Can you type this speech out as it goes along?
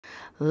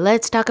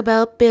Let's talk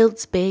about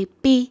builds,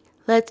 baby.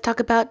 Let's talk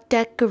about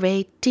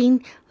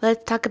decorating.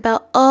 Let's talk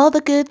about all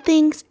the good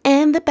things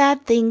and the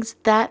bad things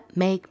that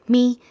make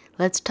me.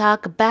 Let's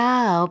talk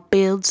about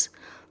builds.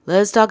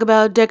 Let's talk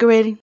about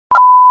decorating.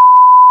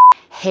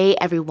 Hey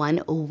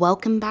everyone,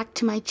 welcome back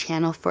to my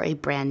channel for a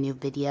brand new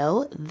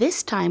video.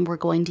 This time we're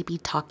going to be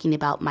talking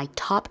about my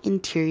top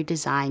interior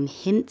design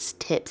hints,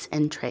 tips,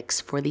 and tricks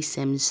for The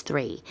Sims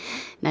 3.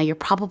 Now you're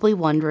probably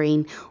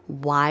wondering,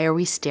 why are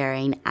we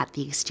staring at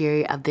the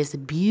exterior of this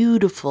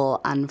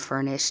beautiful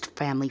unfurnished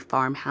family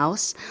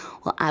farmhouse?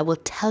 Well, I will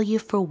tell you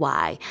for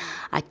why.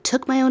 I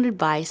took my own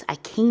advice, I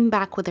came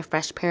back with a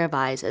fresh pair of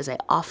eyes as I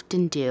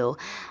often do,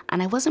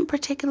 and I wasn't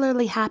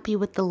particularly happy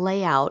with the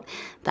layout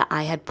that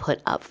I had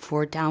put up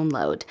for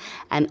download.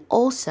 And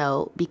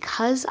also,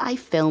 because I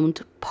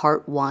filmed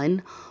part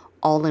 1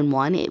 all in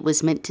one, it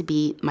was meant to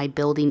be my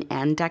building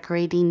and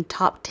decorating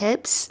top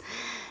tips.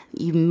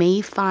 You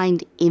may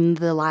find in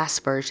the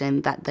last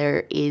version that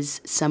there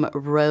is some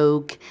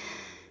rogue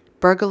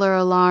burglar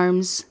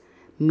alarms,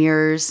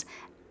 mirrors,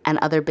 and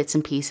other bits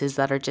and pieces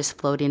that are just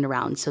floating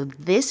around. So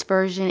this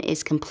version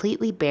is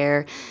completely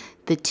bare.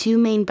 The two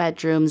main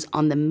bedrooms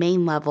on the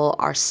main level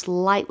are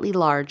slightly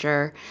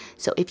larger.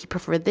 So if you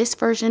prefer this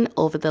version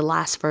over the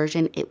last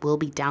version, it will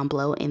be down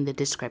below in the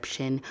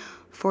description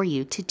for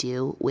you to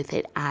do with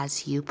it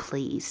as you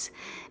please.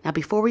 Now,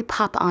 before we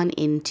pop on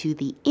into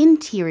the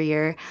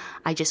interior,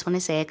 I just want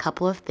to say a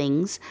couple of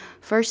things.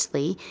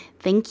 Firstly,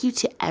 thank you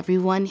to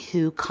everyone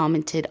who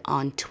commented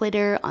on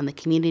Twitter, on the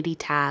community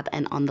tab,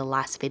 and on the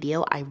last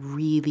video. I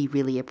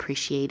really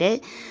appreciate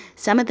it.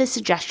 Some of the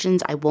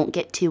suggestions I won't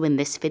get to in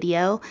this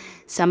video.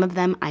 Some of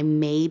them I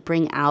may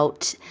bring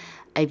out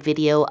a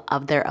video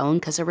of their own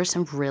because there were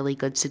some really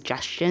good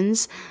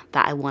suggestions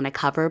that I want to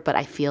cover, but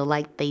I feel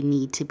like they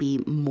need to be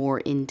more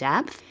in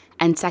depth.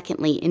 And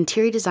secondly,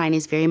 interior design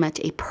is very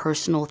much a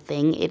personal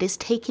thing. It has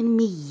taken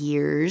me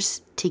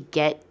years to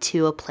get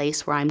to a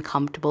place where I'm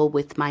comfortable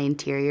with my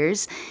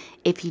interiors.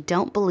 If you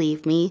don't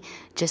believe me,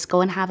 just go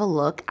and have a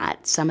look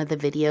at some of the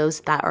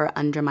videos that are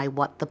under my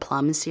What the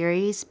Plum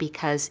series,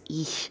 because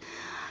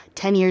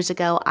 10 years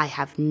ago, I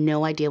have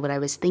no idea what I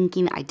was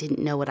thinking. I didn't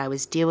know what I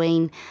was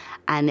doing.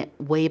 And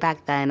way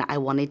back then, I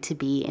wanted to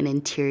be an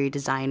interior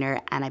designer,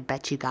 and I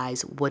bet you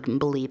guys wouldn't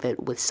believe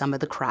it with some of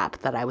the crap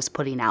that I was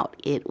putting out.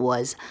 It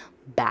was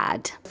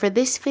bad. For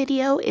this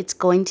video, it's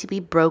going to be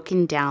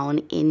broken down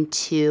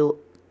into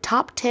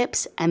top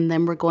tips, and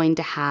then we're going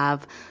to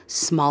have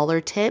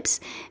smaller tips.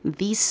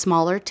 These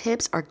smaller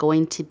tips are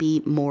going to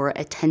be more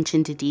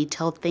attention to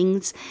detail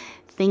things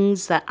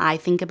that I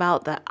think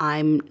about that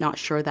I'm not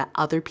sure that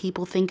other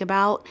people think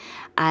about,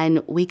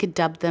 and we could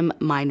dub them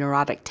my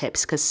neurotic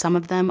tips because some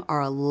of them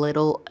are a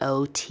little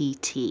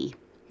OTT.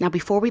 Now,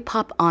 before we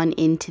pop on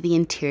into the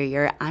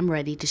interior, I'm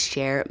ready to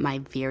share my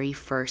very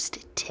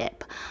first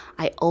tip.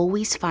 I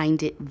always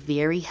find it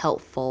very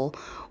helpful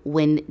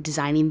when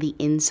designing the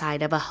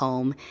inside of a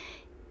home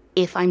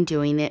if I'm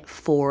doing it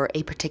for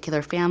a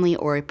particular family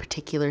or a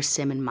particular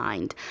sim in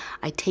mind.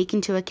 I take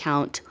into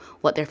account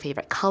what their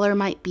favorite color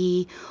might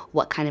be,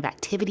 what kind of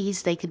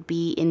activities they could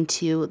be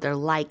into, their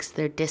likes,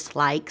 their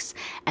dislikes,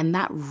 and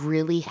that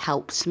really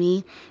helps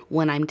me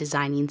when I'm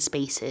designing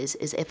spaces,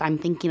 is if I'm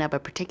thinking of a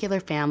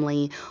particular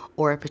family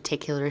or a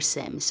particular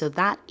sim. So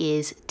that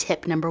is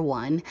tip number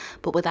 1.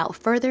 But without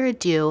further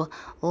ado,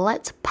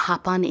 let's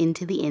pop on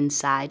into the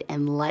inside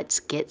and let's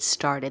get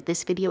started.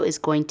 This video is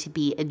going to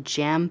be a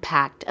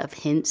jam-packed of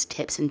hints,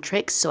 tips, and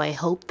tricks, so I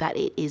hope that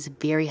it is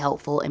very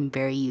helpful and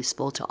very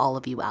useful to all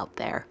of you out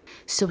there.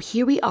 So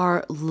here we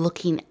are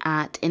looking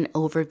at an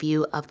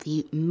overview of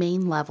the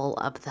main level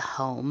of the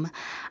home,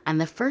 and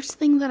the first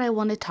thing that I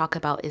want to talk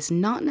about is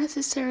not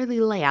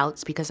necessarily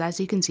layouts, because as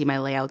you can see my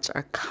layouts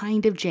are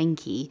kind of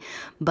janky,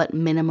 but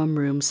minimum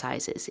room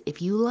sizes. If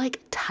you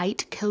like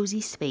tight,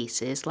 cozy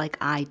spaces like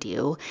I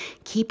do,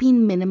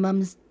 keeping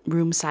minimum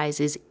room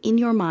sizes in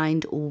your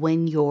mind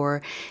when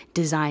you're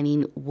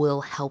designing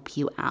will help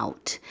you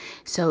out.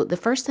 So the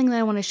first thing that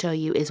I want to show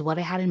you is what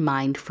I had in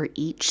mind for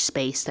each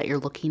space that you're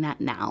looking at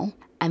now.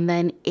 And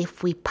then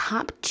if we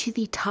pop to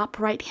the top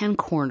right hand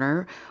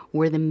corner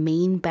where the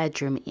main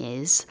bedroom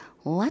is,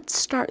 let's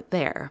start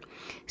there.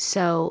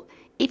 So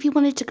if you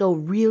wanted to go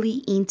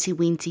really eensy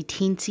weensy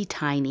teensy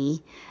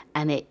tiny,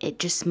 and it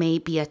just may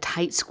be a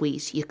tight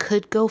squeeze, you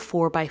could go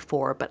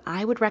 4x4, but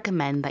I would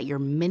recommend that your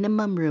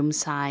minimum room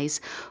size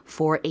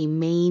for a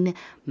main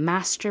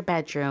master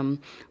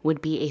bedroom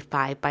would be a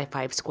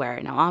 5x5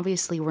 square. Now,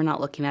 obviously, we're not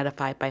looking at a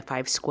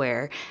 5x5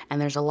 square, and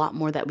there's a lot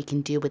more that we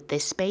can do with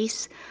this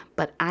space,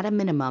 but at a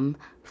minimum,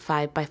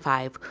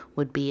 5x5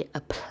 would be a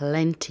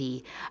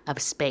plenty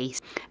of space.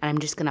 And I'm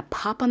just gonna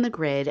pop on the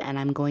grid and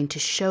I'm going to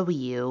show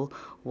you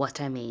what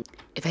I mean.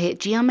 If I hit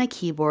G on my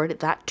keyboard,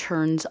 that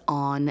turns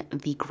on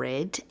the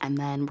grid, and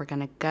then we're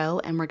gonna go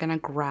and we're gonna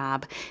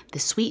grab the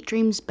Sweet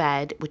Dreams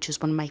bed, which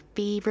is one of my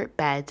favorite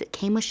beds. It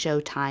came with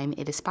Showtime.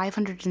 It is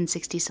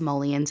 560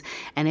 simoleons,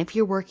 and if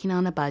you're working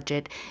on a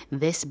budget,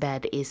 this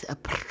bed is a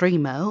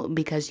primo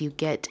because you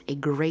get a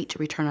great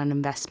return on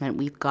investment.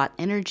 We've got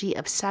energy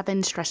of 7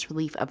 7, stress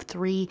relief of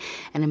 3,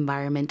 and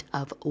environment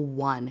of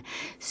 1.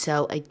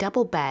 So a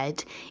double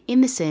bed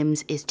in The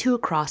Sims is 2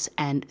 across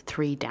and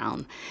 3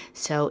 down.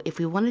 So if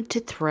we wanted to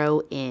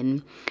throw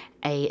in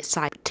a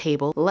side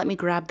table, let me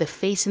grab the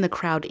face in the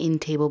crowd in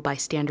table by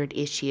standard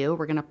issue.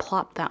 We're gonna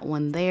plop that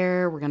one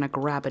there. We're gonna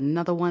grab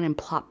another one and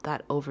plop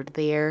that over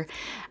there.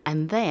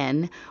 And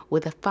then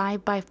with a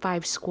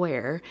 5x5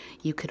 square,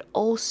 you could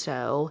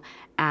also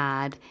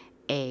add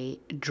a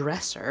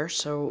dresser.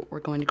 So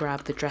we're going to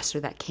grab the dresser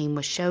that came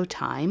with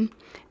Showtime,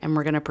 and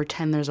we're gonna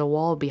pretend there's a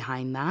wall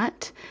behind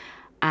that.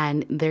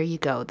 And there you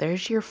go.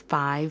 There's your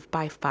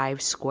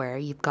 5x5 square.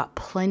 You've got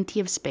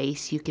plenty of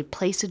space. You could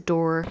place a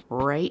door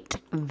right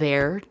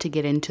there to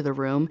get into the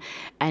room,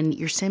 and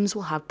your Sims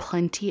will have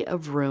plenty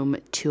of room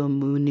to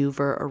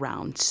maneuver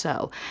around.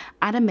 So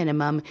at a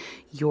minimum,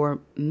 your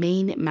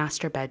main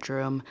master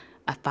bedroom,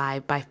 a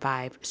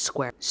 5x5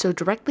 square. So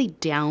directly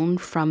down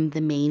from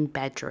the main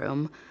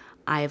bedroom,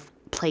 I've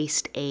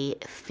placed a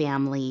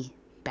family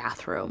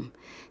bathroom.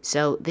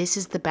 So this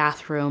is the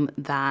bathroom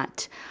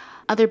that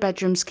other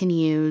bedrooms can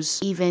use.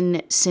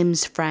 Even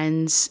Sims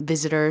friends,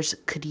 visitors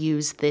could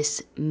use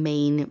this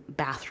main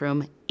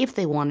bathroom if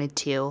they wanted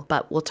to,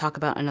 but we'll talk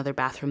about another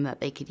bathroom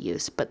that they could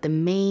use. But the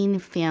main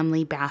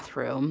family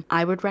bathroom,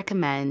 I would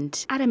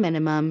recommend at a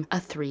minimum a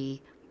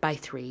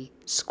 3x3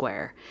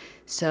 square.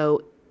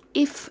 So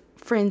if,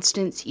 for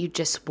instance, you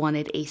just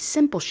wanted a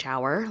simple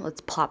shower,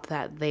 let's plop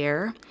that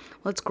there.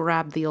 Let's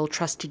grab the old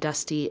trusty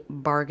dusty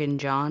Bargain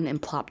John and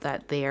plop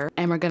that there.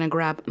 And we're gonna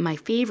grab my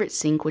favorite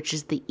sink, which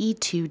is the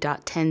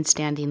E2.10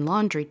 standing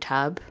laundry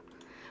tub.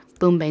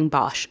 Boom, bang,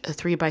 bosh, a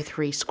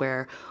 3x3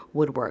 square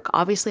would work.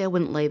 Obviously, I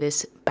wouldn't lay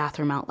this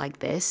bathroom out like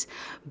this,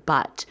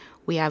 but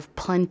we have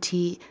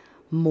plenty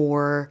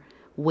more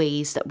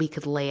ways that we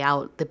could lay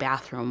out the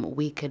bathroom.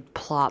 We could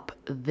plop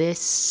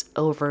this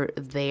over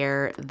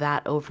there,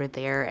 that over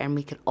there, and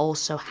we could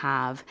also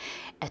have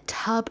a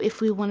tub if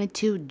we wanted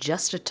to.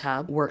 Just a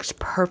tub works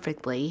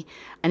perfectly,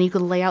 and you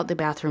could lay out the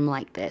bathroom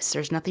like this.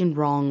 There's nothing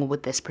wrong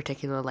with this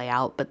particular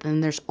layout, but then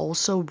there's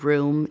also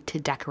room to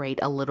decorate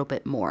a little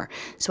bit more.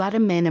 So at a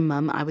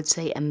minimum, I would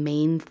say a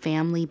main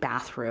family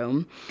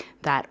bathroom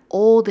that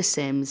all the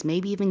Sims,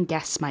 maybe even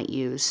guests might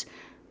use,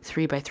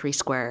 3x3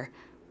 square,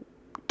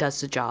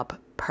 does the job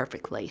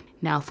perfectly.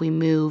 Now, if we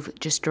move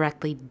just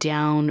directly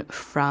down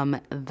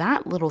from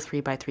that little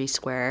 3x3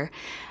 square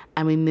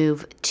and we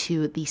move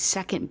to the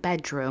second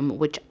bedroom,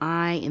 which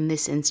I, in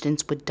this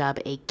instance, would dub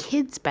a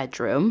kid's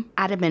bedroom,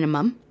 at a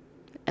minimum,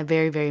 a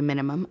very, very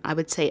minimum, I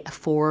would say a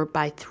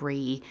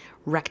 4x3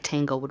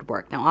 rectangle would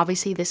work. Now,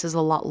 obviously, this is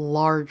a lot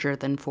larger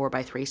than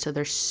 4x3, so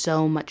there's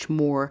so much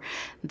more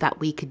that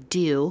we could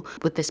do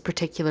with this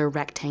particular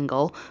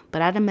rectangle,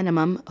 but at a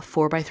minimum, a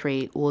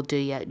 4x3 will do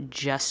you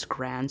just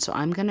grand. So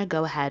I'm gonna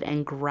go ahead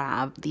and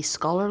grab the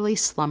Scholarly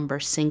Slumber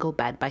single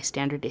bed by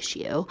standard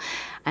issue,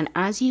 and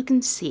as you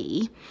can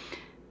see,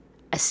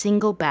 a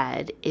single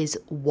bed is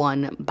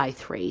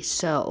 1x3,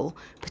 so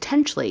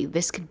potentially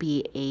this could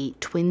be a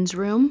twins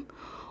room,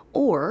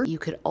 or you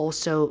could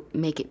also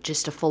make it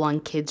just a full-on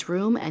kids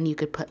room, and you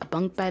could put a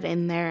bunk bed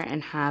in there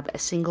and have a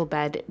single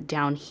bed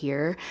down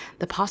here.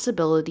 The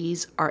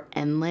possibilities are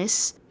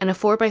endless, and a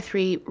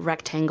 4x3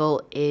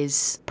 rectangle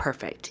is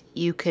perfect.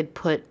 You could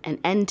put an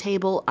end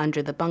table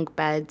under the bunk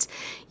beds.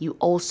 You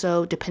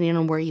also, depending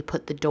on where you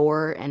put the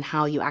door and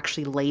how you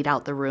actually laid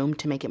out the room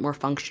to make it more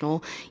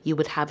functional, you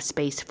would have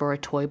space for a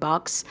toy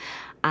box,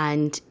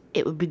 and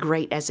it would be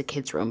great as a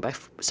kid's room.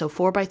 So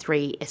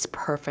 4x3 is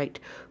perfect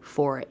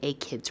for a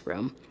kid's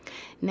room.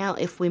 Now,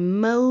 if we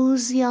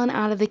mosey on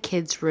out of the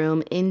kids'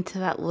 room into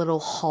that little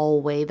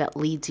hallway that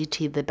leads you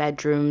to the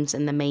bedrooms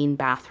and the main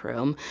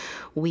bathroom,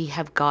 we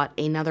have got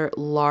another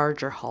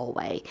larger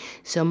hallway.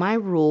 So my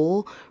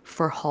rule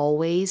for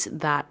hallways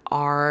that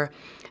are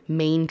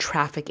main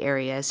traffic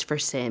areas for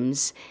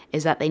Sims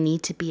is that they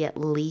need to be at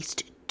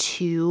least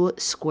 2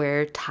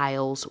 square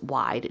tiles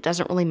wide. It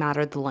doesn't really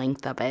matter the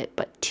length of it,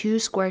 but 2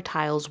 square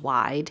tiles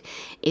wide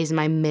is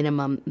my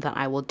minimum that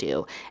I will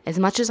do. As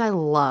much as I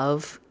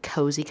love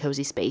cozy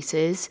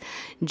spaces,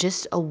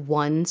 just a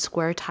 1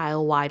 square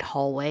tile wide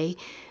hallway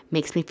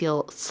makes me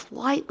feel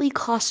slightly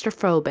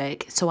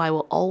claustrophobic, so I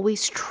will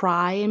always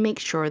try and make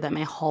sure that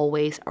my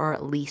hallways are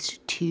at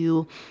least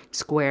 2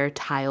 square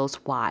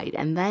tiles wide.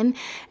 And then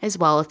as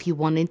well, if you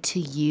wanted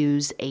to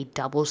use a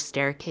double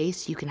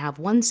staircase, you can have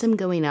one Sim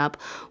going up,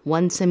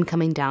 one Sim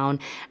coming down,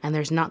 and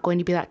there's not going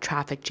to be that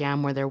traffic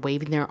jam where they're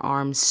waving their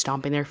arms,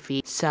 stomping their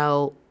feet.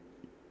 So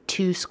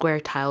 2 square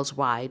tiles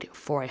wide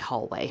for a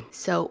hallway.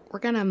 So we're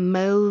gonna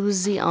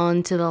mosey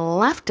on to the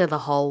left of the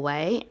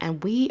hallway,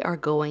 and we are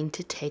going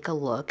to take a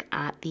look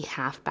at the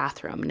half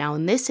bathroom. Now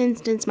in this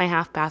instance, my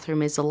half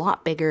bathroom is a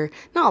lot bigger,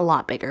 not a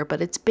lot bigger,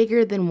 but it's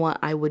bigger than what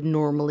I would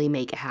normally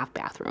make a half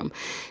bathroom.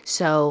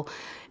 So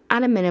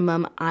at a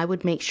minimum, I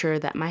would make sure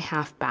that my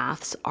half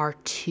baths are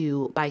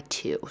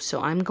 2x2. So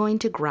I'm going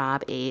to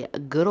grab a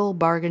good old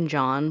Bargain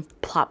John,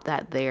 plop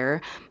that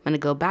there. I'm going to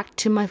go back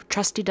to my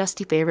trusty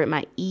dusty favorite,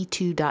 my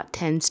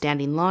E2.10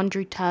 standing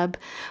laundry tub.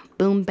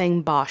 boom,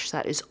 bang, bosh.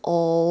 That is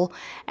all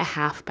a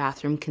half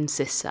bathroom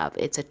consists of.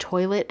 It's a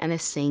toilet and a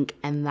sink,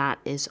 and that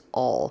is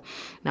all.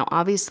 Now,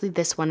 obviously,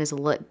 this one is a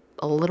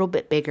little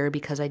bit bigger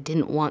because I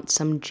didn't want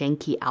some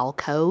janky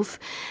alcove.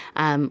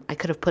 I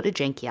could have put a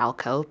janky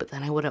alcove, but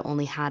then I would have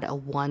only had a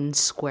 1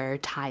 square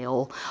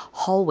tile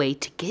hallway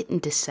to get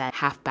into said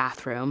half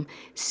bathroom.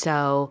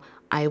 So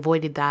I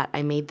avoided that.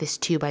 I made this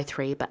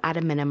 2x3, but at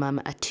a minimum,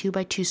 a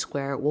 2x2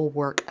 square will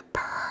work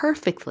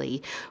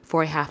perfectly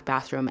for a half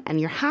bathroom. And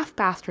your half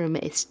bathroom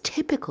is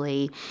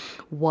typically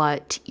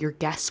what your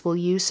guests will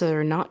use, so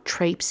they're not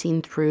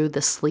traipsing through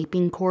the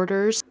sleeping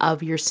quarters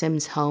of your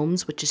Sims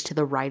homes, which is to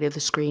the right of the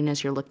screen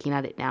as you're looking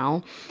at it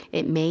now.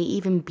 It may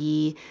even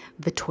be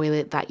the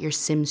toilet that your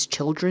Sims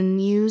children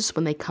use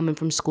when they come in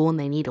from school and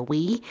they need a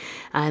wee,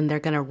 and they're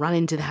gonna run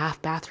into the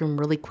half bathroom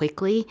really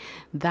quickly.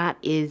 That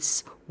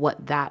is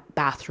what that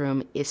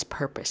bathroom is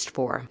purposed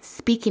for.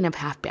 Speaking of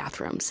half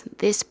bathrooms,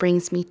 this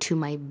brings me to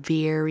my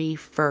very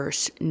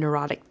first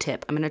neurotic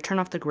tip. I'm going to turn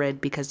off the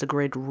grid because the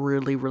grid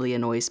really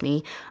annoys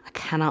me. I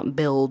cannot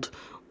build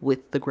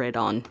with the grid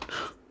on.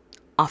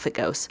 Off it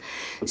goes.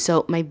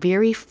 So my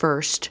very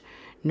first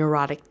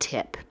neurotic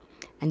tip,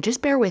 and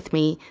just bear with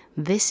me,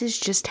 this is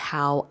just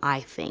how I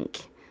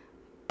think.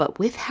 But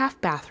with half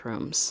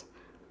bathrooms,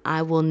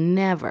 I will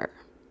never,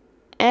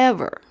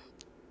 ever,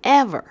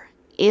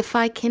 if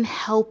I can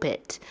help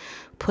it,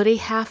 put a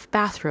half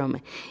bathroom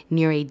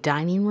near a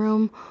dining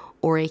room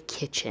or a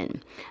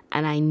kitchen.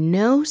 And I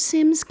know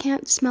Sims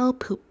can't smell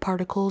poop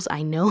particles.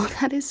 I know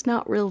that is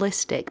not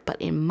realistic, but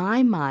in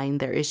my mind,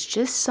 there is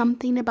just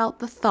something about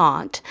the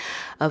thought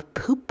of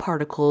poop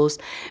particles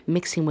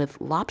mixing with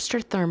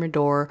lobster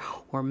thermidor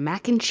or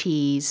mac and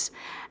cheese,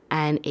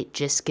 and it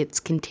just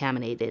gets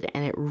contaminated,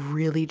 and it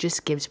really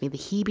just gives me the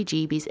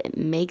heebie-jeebies. It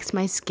makes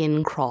my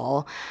skin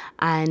crawl,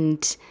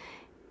 and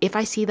if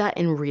I see that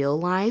in real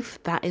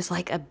life, that is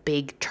like a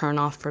big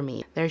turnoff for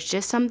me. There's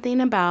just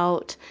something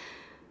about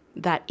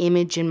that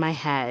image in my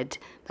head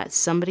that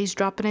somebody's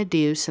dropping a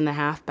deuce in the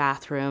half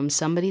bathroom,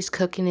 somebody's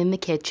cooking in the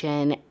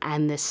kitchen,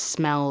 and the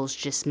smells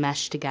just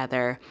mesh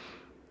together.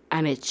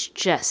 And it's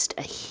just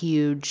a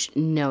huge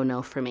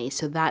no-no for me.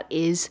 So that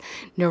is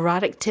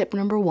neurotic tip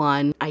number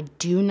 1. I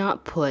do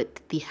not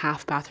put the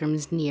half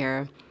bathrooms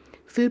near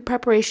food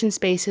preparation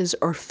spaces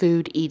or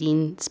food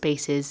eating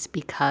spaces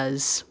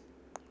because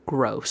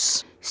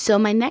gross. So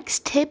my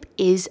next tip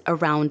is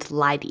around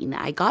lighting.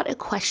 I got a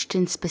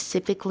question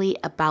specifically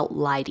about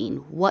lighting.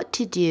 What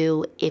to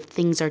do if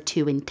things are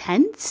too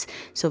intense,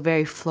 so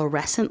very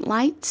fluorescent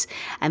lights,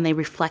 and they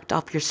reflect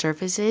off your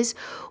surfaces.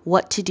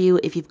 What to do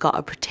if you've got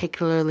a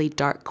particularly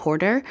dark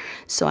corner.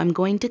 So I'm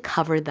going to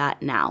cover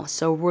that now.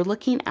 So we're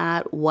looking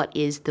at what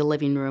is the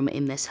living room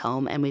in this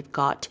home, and we've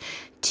got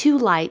 2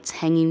 lights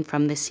hanging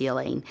from the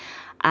ceiling.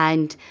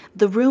 And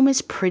the room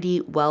is pretty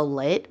well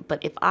lit,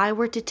 but if I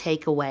were to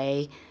take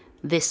away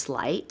this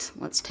light,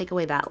 let's take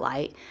away that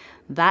light,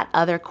 that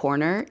other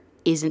corner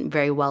isn't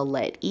very well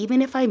lit.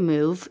 Even if I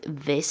move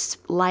this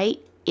light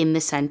in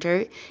the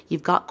center,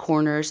 you've got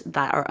corners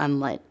that are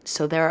unlit.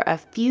 So there are a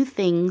few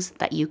things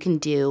that you can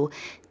do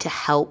to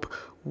help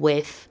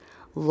with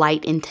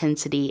light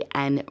intensity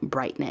and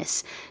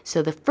brightness.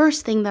 So the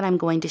first thing that I'm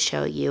going to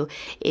show you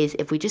is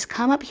if we just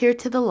come up here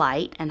to the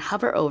light and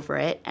hover over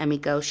it, and we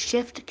go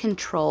Shift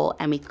Control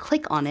and we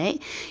click on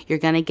it, you're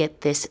going to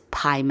get this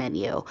pie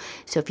menu.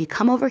 So if you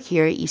come over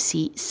here, you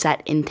see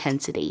Set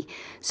Intensity.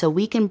 So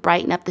we can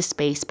brighten up the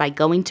space by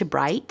going to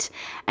Bright,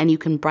 and you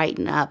can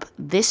brighten up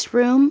this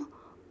room,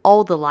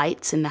 all the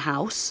lights in the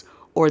house,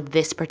 or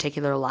this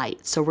particular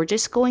light. So we're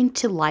just going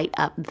to light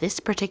up this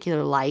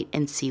particular light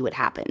and see what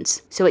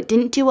happens. So it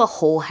didn't do a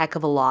whole heck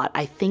of a lot.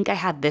 I think I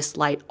had this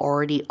light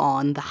already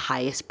on the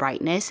highest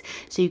brightness.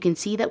 So you can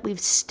see that we've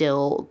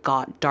still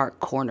got dark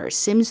corners.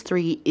 Sims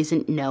 3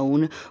 isn't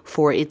known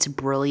for its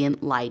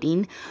brilliant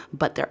lighting,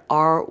 but there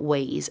are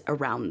ways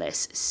around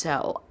this.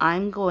 So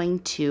I'm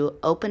going to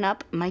open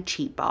up my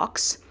cheat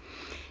box,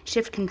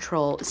 Shift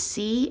Control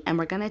C, and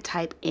we're gonna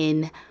type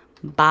in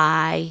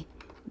by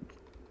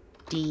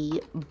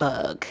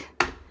debug,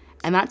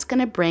 and that's going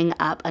to bring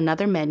up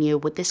another menu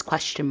with this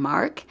question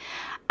mark,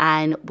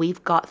 and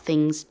we've got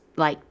things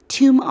like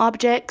tomb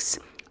objects,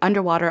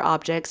 underwater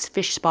objects,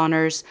 fish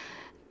spawners,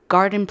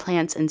 garden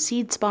plants and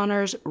seed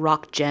spawners,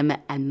 rock gem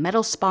and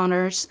metal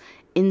spawners,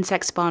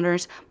 insect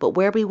spawners, but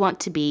where we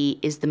want to be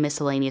is the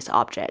miscellaneous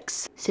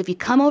objects. So if you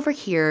come over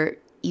here,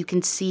 you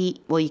can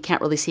see, well, you can't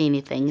really see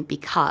anything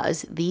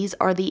because these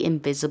are the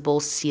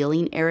invisible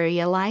ceiling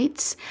area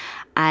lights,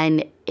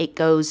 and it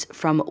goes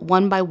from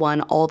 1 by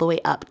 1 all the way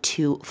up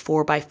to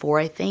 4 by 4,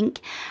 I think.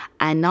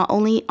 And not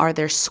only are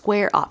there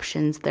square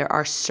options, there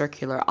are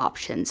circular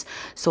options.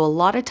 So a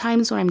lot of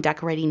times when I'm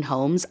decorating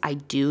homes, I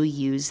do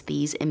use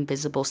these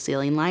invisible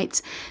ceiling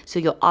lights. So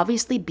you'll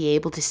obviously be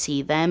able to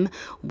see them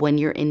when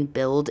you're in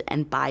build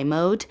and buy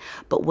mode,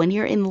 but when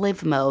you're in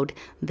live mode,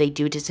 they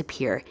do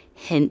disappear,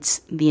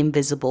 hence the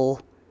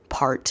invisible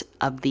part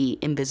of the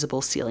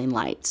invisible ceiling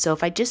light. So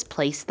if I just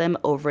place them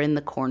over in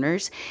the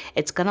corners,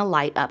 it's gonna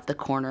light up the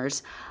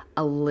corners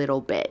a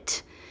little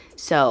bit.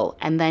 So,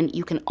 and then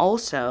you can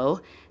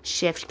also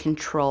shift,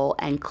 control,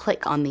 and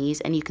click on these,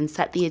 and you can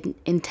set the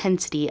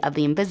intensity of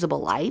the invisible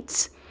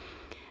lights.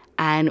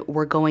 And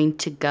we're going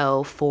to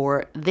go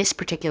for this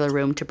particular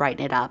room to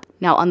brighten it up.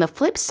 Now on the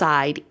flip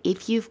side,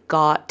 if you've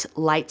got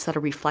lights that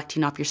are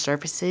reflecting off your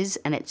surfaces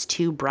and it's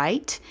too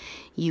bright,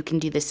 you can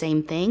do the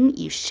same thing.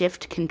 You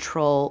shift,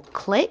 control,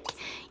 click,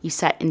 you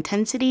set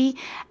intensity,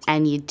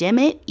 and you dim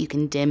it. You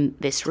can dim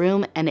this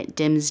room and it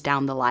dims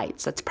down the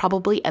lights. That's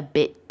probably a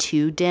bit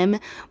too dim,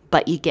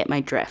 but you get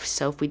my drift.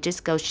 So if we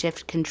just go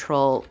shift,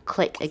 control,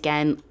 click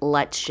again,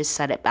 let's just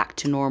set it back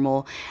to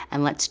normal,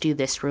 and let's do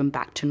this room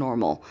back to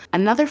normal.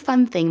 Another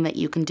fun thing that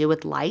you can do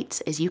with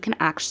lights is you can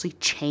actually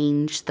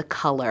change the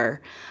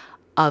color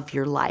of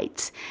your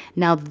lights.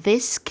 Now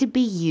this could be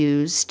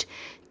used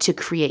to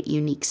create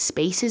unique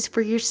spaces for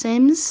your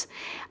Sims.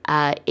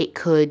 It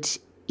could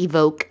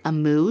evoke a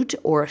mood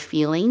or a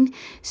feeling.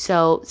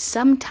 So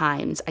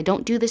sometimes, I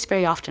don't do this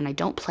very often, I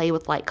don't play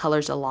with light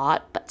colors a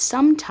lot, but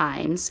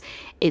sometimes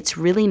it's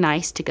really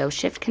nice to go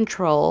shift,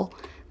 control,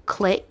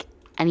 click,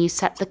 and you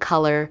set the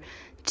color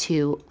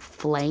to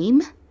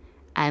flame.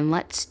 And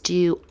let's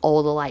do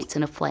all the lights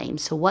in a flame.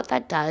 So what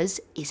that does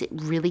is it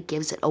really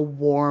gives it a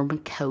warm,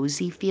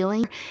 cozy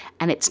feeling.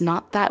 And it's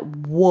not that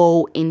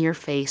whoa, in your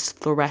face,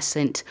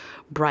 fluorescent,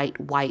 bright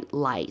white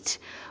light.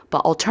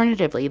 But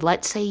alternatively,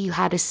 let's say you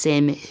had a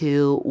Sim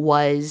who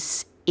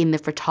was in the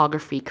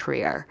photography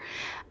career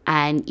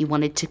and you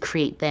wanted to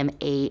create them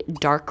a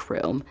dark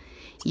room.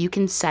 You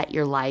can set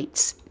your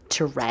lights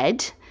to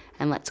red,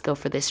 and let's go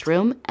for this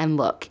room, and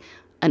look,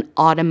 an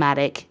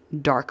automatic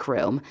dark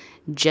room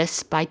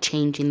just by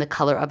changing the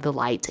color of the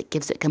lights. It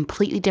gives it a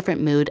completely different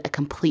mood, a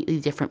completely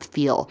different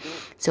feel.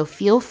 So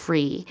feel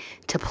free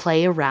to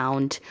play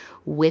around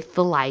with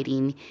the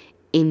lighting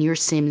in your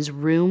Sims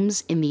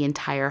rooms, in the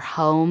entire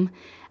home,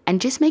 and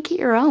just make it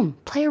your own.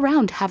 Play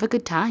around, have a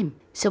good time.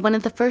 So one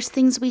of the first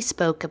things we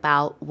spoke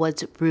about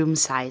was room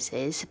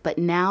sizes, but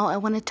now I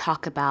want to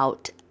talk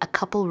about a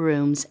couple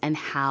rooms and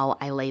how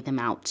I lay them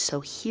out.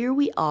 So here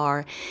we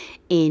are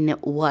in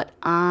what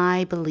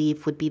I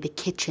believe would be the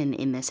kitchen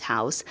in this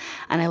house.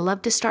 And I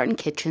love to start in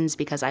kitchens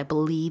because I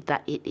believe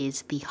that it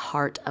is the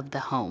heart of the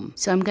home.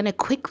 So I'm going to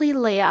quickly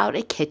lay out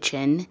a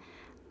kitchen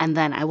and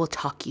then I will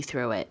talk you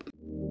through it.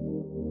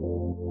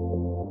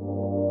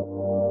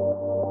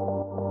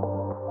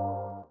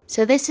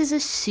 So this is a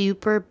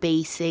super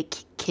basic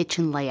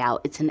kitchen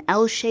layout. It's an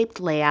L-shaped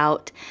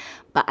layout,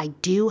 but I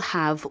do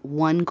have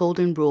one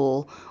golden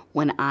rule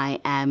when I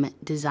am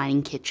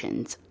designing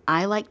kitchens.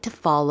 I like to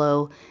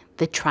follow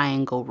the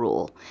triangle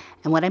rule.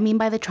 And what I mean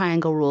by the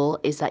triangle rule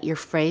is that your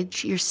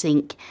fridge, your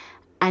sink,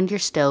 and your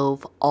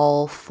stove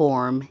all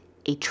form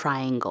a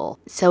triangle.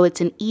 So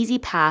it's an easy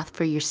path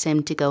for your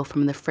Sim to go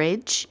from the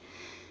fridge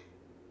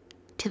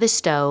to the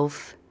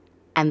stove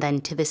and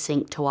then to the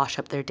sink to wash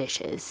up their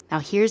dishes. Now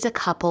here's a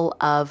couple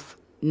of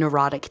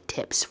neurotic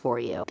tips for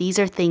you. These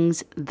are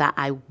things that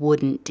I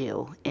wouldn't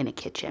do in a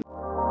kitchen.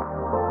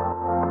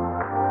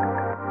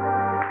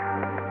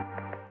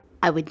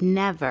 I would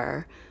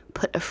never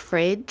put a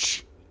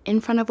fridge in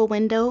front of a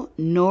window,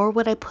 nor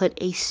would I put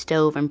a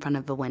stove in front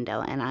of a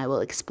window, and I will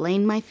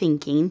explain my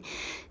thinking.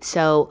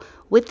 So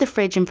with the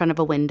fridge in front of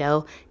a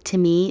window, to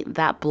me,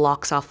 that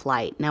blocks off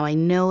light. Now I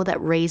know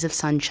that rays of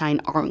sunshine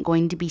aren't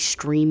going to be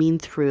streaming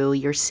through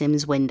your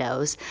Sims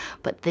windows,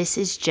 but this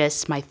is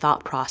just my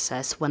thought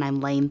process when I'm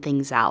laying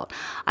things out.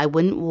 I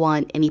wouldn't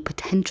want any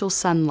potential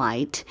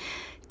sunlight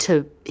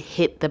to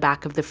hit the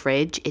back of the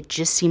fridge. It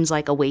just seems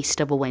like a waste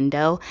of a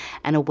window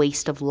and a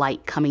waste of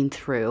light coming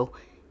through,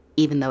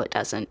 even though it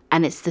doesn't.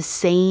 And it's the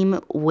same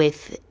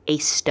with a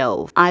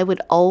stove. I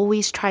would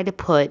always try to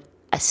put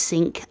a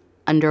sink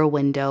under a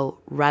window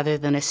rather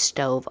than a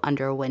stove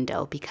under a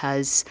window,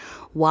 because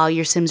while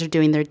your Sims are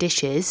doing their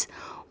dishes,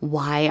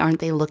 why aren't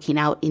they looking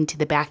out into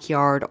the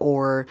backyard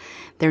or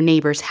their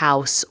neighbor's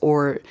house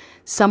or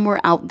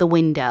somewhere out the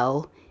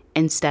window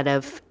instead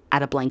of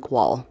at a blank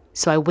wall?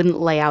 So I wouldn't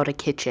lay out a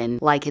kitchen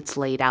like it's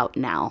laid out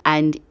now.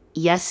 And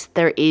yes,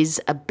 there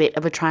is a bit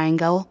of a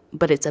triangle,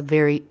 but it's a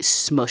very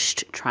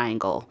smushed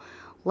triangle.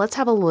 Let's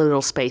have a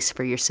little space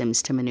for your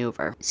Sims to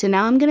maneuver. So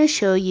now I'm going to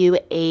show you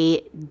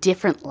a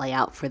different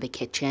layout for the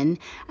kitchen,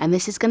 and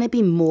this is going to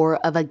be more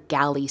of a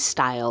galley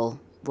style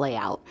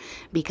layout,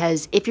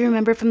 because if you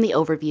remember from the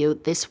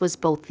overview, this was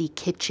both the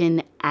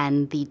kitchen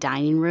and the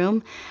dining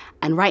room.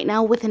 And right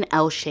now with an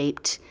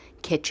L-shaped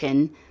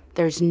kitchen,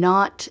 there's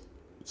not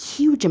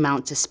huge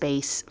amounts of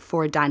space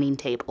for a dining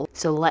table.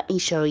 So let me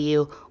show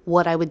you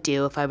what I would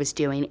do if I was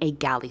doing a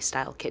galley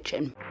style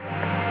kitchen.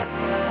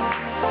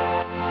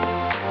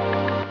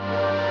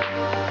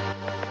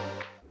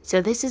 So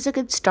this is a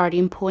good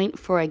starting point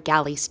for a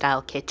galley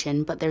style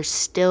kitchen, but there's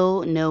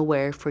still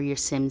nowhere for your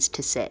Sims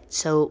to sit.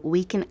 So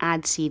we can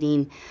add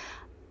seating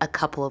a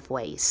couple of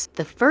ways.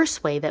 The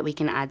first way that we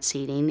can add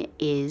seating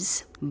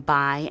is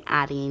by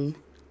adding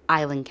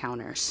island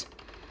counters.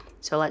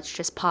 So let's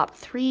just pop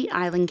 3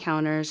 island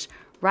counters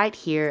right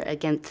here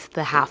against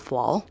the half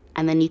wall,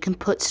 and then you can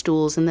put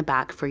stools in the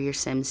back for your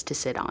Sims to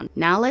sit on.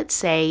 Now let's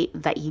say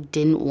that you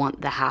didn't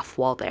want the half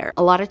wall there.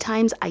 A lot of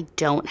times I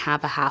don't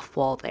have a half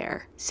wall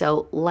there.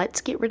 So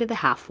let's get rid of the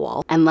half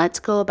wall and let's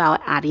go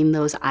about adding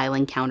those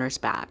island counters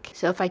back.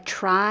 So if I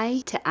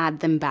try to add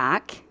them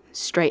back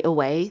straight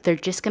away, they're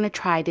just gonna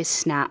try to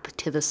snap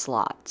to the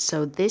slot.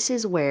 So this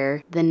is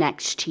where the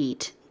next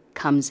cheat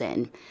comes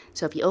in.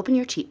 So if you open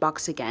your cheat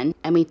box again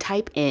and we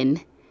type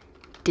in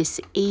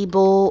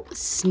disable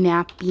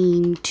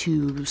snapping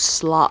to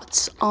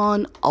slots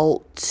on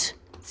Alt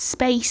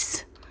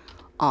space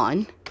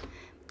on.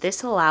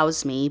 This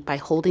allows me, by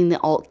holding the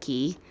Alt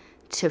key,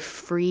 to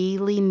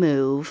freely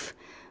move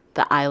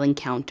the island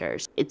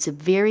counters. It's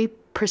very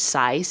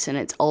precise and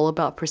it's all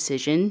about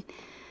precision,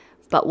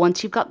 but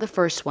once you've got the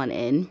first one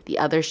in, the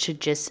others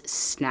should just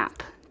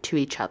snap to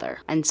each other.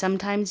 And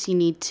sometimes you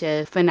need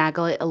to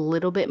finagle it a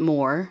little bit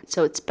more.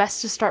 So it's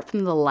best to start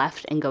from the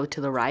left and go to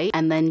the right,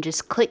 and then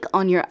just click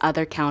on your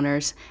other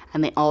counters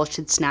and they all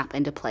should snap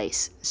into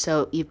place.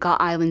 So you've got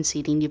island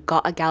seating, you've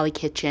got a galley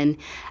kitchen,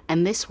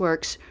 and this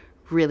works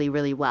really,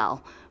 really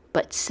well.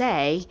 But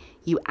say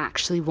you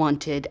actually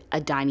wanted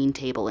a dining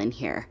table in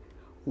here.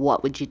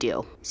 What would you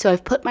do? So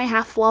I've put my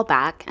half wall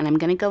back and I'm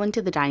gonna go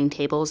into the dining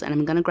tables and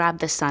I'm gonna grab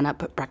the sun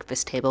up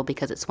breakfast table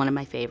because it's one of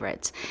my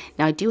favorites.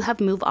 Now I do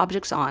have move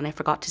objects on. I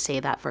forgot to say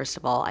that first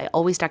of all. I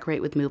always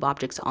decorate with move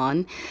objects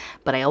on,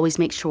 but I always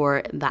make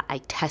sure that I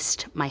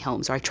test my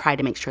homes, or I try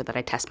to make sure that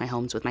I test my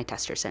homes with my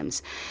tester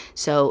sims.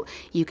 So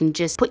you can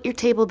just put your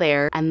table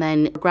there and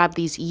then grab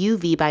these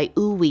UV by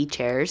Ooey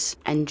chairs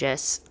and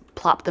just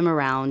plop them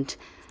around,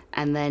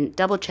 and then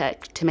double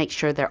check to make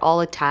sure they're all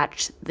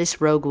attached.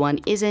 This rogue one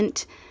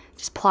isn't.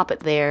 Just plop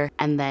it there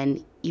and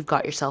then you've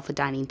got yourself a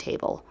dining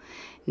table.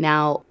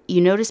 Now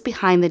you notice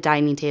behind the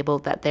dining table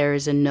that there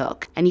is a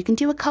nook, and you can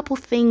do a couple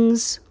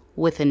things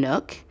with a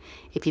nook.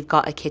 If you've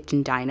got a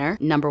kitchen diner,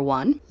 number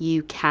one,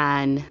 you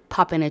can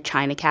pop in a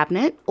china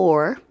cabinet,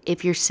 or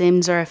if your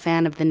Sims are a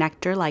fan of the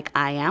nectar like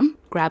I am,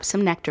 grab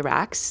some nectar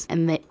racks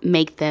and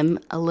make them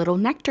a little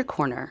nectar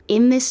corner.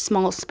 In this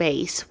small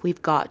space,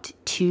 we've got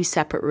 2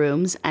 separate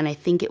rooms and I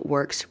think it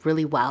works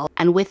really well.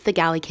 And with the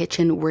galley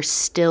kitchen, we're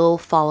still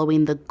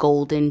following the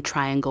golden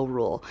triangle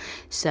rule.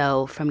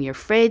 So from your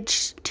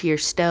fridge to your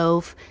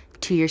stove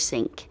to your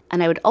sink.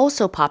 And I would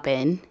also pop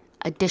in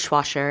a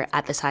dishwasher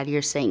at the side of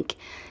your sink.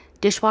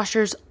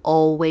 Dishwashers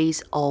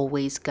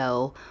always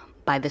go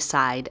by the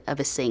side of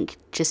a sink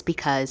just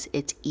because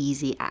it's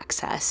easy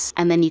access.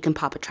 And then you can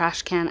pop a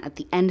trash can at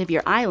the end of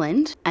your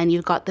island and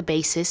you've got the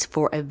basis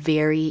for a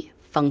very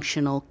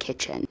functional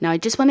kitchen. Now I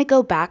just want to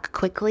go back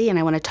quickly and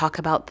I want to talk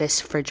about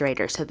this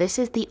refrigerator. So this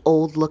is the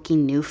old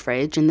looking new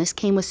fridge, and this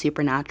came with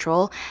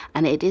Supernatural,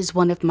 and it is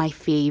one of my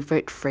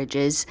favorite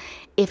fridges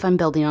if I'm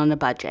building on a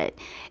budget.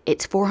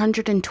 It's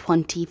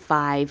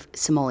 425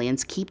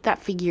 simoleons. Keep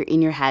that figure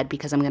in your head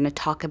because I'm going to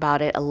talk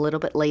about it a little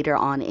bit later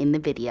on in the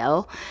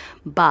video,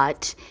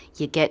 but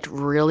you get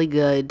really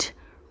good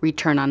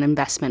return on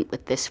investment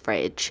with this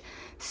fridge.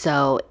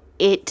 So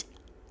it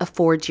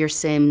affords your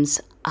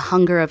Sims a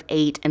hunger of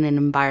 8 and an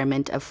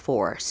environment of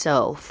 4.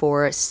 So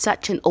for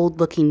such an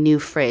old looking new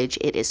fridge,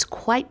 it is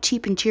quite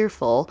cheap and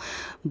cheerful,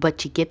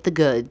 but you get the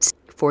goods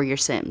for your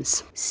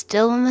Sims.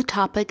 Still on the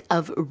topic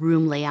of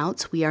room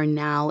layouts, we are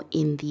now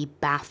in the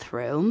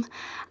bathroom,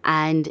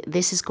 and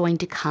this is going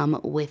to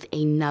come with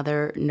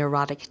another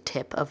neurotic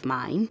tip of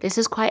mine. This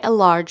is quite a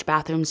large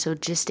bathroom, so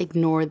just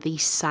ignore the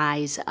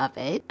size of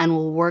it, and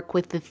we'll work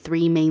with the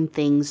 3 main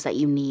things that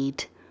you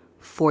need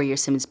for your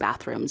Sims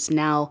bathrooms.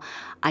 Now,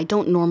 I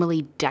don't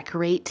normally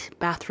decorate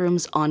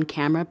bathrooms on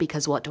camera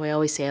because what do I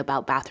always say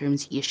about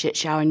bathrooms? You shit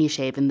shower and you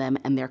shave in them,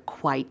 and they're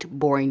quite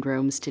boring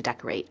rooms to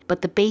decorate.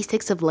 But the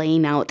basics of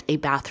laying out a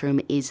bathroom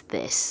is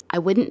this. I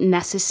wouldn't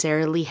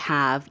necessarily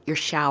have your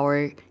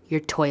shower, your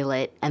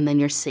toilet, and then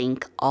your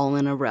sink all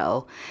in a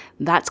row.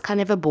 That's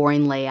kind of a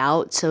boring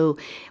layout. So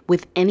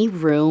with any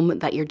room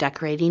that you're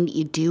decorating,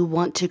 you do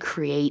want to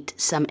create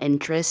some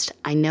interest.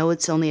 I know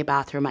it's only a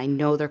bathroom. I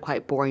know they're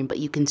quite boring, but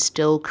you can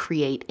still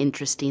create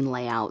interesting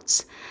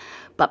layouts.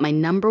 But my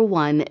number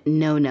one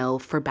no-no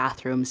for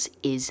bathrooms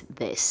is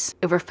this.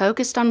 If we're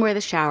focused on where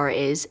the shower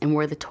is and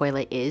where the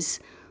toilet is,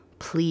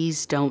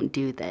 please don't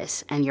do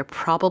this. And you're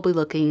probably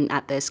looking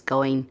at this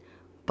going,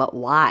 but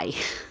why?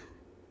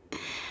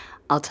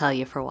 I'll tell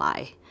you for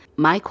why.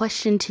 My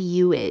question to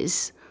you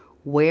is,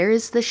 where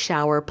is the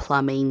shower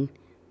plumbing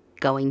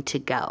going to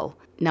go?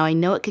 Now, I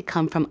know it could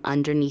come from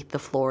underneath the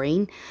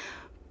flooring,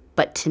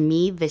 but to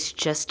me, this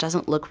just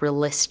doesn't look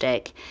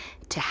realistic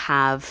to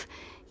have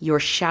your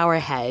shower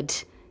head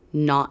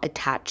not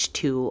attached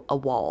to a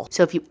wall.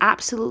 So if you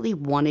absolutely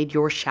wanted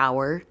your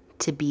shower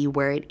to be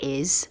where it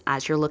is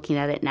as you're looking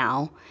at it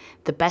now,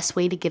 the best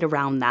way to get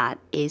around that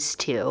is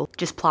to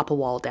just plop a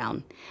wall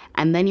down,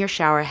 and then your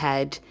shower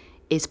head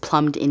is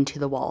plumbed into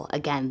the wall.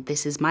 Again,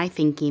 this is my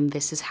thinking.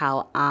 This is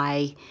how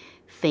I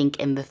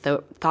think, and the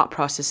thought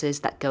processes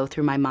that go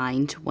through my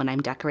mind when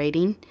I'm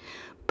decorating.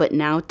 But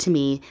now to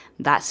me,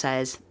 that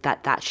says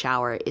that that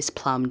shower is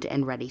plumbed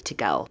and ready to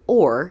go.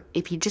 Or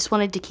if you just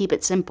wanted to keep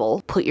it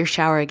simple, put your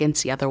shower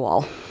against the other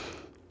wall.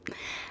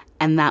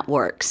 And that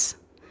works.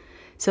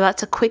 So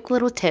that's a quick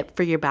little tip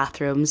for your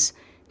bathrooms.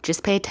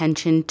 Just pay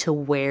attention to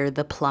where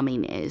the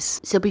plumbing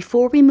is. So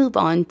before we move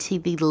on to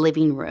the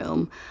living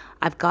room,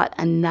 I've got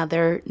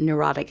another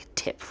neurotic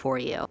tip for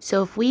you.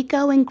 So if we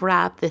go and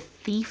grab the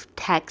Thief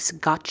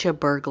Text Gotcha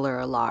burglar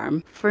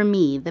alarm, for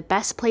me, the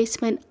best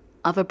placement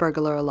of a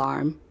burglar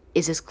alarm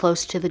is as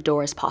close to the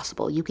door as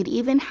possible. You could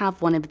even have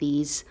one of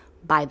these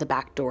by the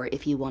back door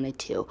if you wanted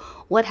to.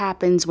 What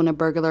happens when a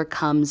burglar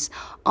comes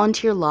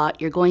onto your lot?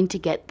 You're going to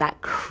get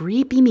that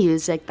creepy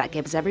music that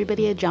gives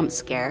everybody a jump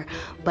scare,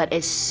 but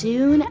as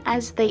soon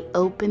as they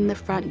open the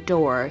front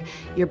door,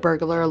 your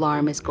burglar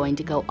alarm is going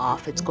to go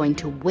off. It's going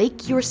to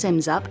wake your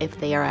Sims up if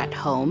they are at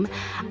home,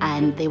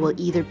 and they will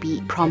either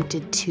be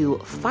prompted to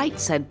fight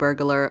said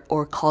burglar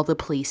or call the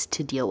police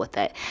to deal with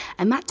it.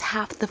 And that's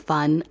half the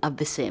fun of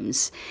The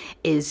Sims,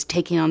 is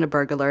taking on a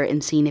burglar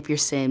and seeing if your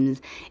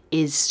Sims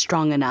is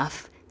strong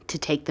enough to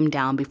take them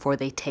down before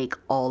they take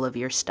all of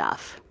your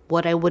stuff.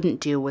 What I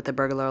wouldn't do with a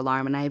burglar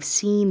alarm, and I've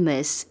seen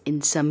this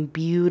in some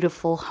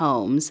beautiful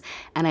homes,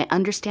 and I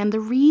understand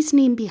the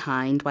reasoning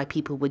behind why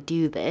people would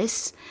do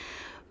this,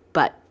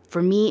 but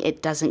for me,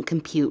 it doesn't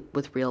compute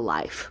with real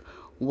life.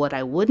 What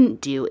I wouldn't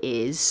do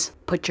is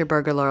put your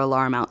burglar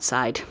alarm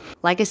outside.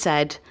 Like I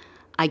said,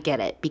 I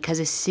get it, because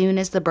as soon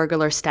as the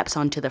burglar steps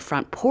onto the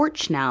front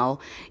porch now,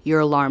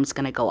 your alarm's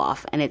gonna go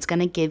off, and it's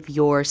gonna give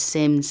your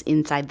Sims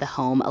inside the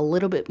home a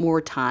little bit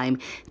more time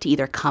to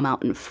either come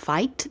out and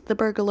fight the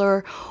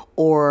burglar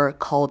or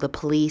call the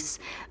police,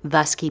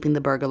 thus keeping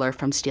the burglar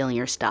from stealing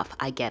your stuff.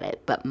 I get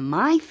it. But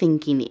my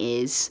thinking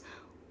is,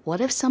 what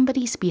if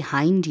somebody's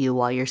behind you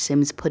while your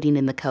Sim's putting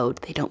in the code?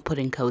 They don't put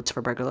in codes for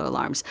burglar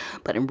alarms.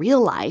 But in real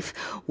life,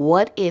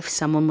 what if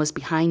someone was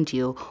behind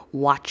you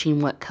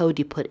watching what code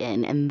you put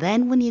in? And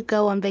then when you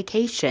go on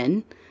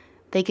vacation,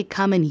 they could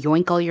come and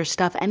yoink all your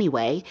stuff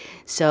anyway.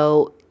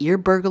 So your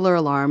burglar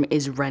alarm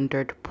is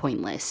rendered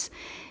pointless.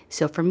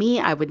 So for me,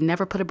 I would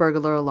never put a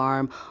burglar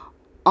alarm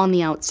on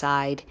the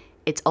outside.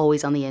 It's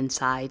always on the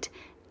inside.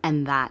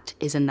 And that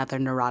is another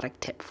neurotic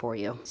tip for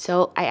you.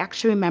 So I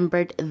actually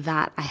remembered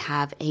that I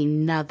have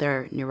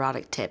another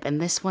neurotic tip,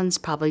 and this one's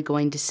probably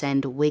going to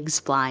send wigs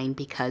flying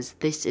because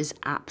this is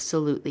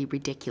absolutely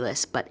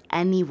ridiculous. But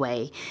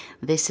anyway,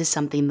 this is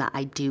something that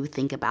I do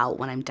think about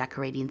when I'm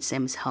decorating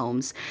Sims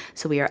homes.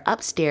 So we are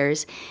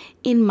upstairs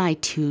in my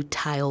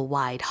 2-tile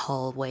wide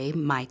hallway,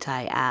 might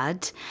I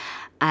add.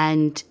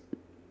 And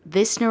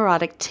this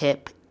neurotic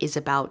tip is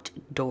about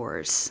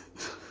doors.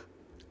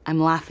 I'm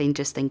laughing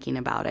just thinking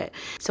about it.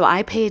 So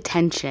I pay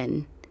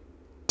attention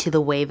to the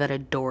way that a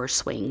door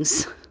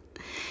swings.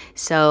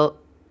 So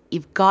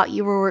you've got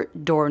your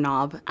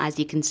doorknob, as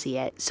you can see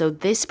it. So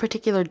this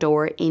particular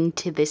door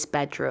into this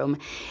bedroom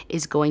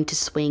is going to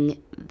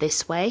swing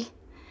this way.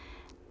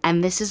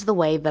 And this is the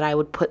way that I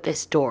would put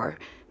this door,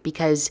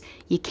 because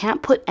you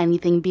can't put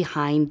anything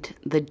behind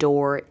the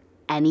door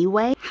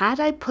anyway. Had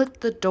I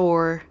put the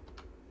door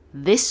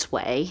this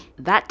way,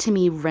 that to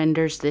me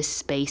renders this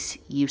space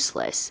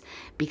useless,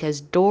 because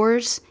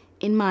doors,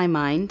 in my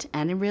mind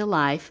and in real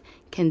life,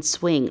 can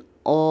swing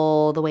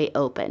all the way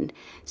open.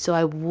 So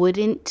I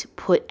wouldn't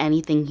put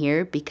anything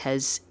here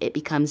because it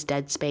becomes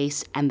dead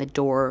space and the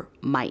door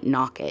might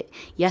knock it.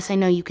 Yes, I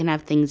know you can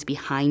have things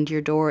behind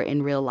your door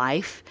in real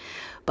life,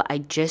 but I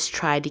just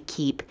try to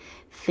keep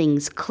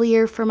things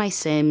clear for my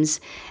Sims,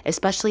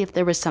 especially if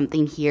there was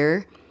something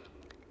here.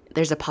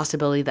 There's a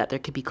possibility that there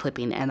could be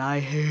clipping, and I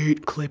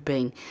hate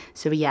clipping.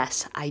 So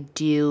yes, I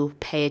do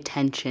pay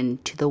attention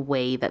to the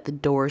way that the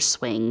doors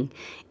swing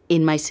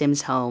in my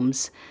Sims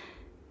homes,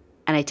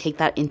 and I take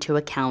that into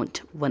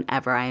account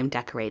whenever I am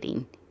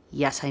decorating.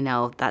 Yes, I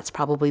know, that's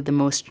probably the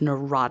most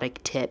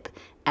neurotic tip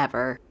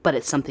ever, but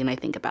it's something I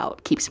think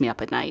about. Keeps me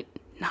up at night.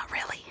 Not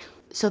really.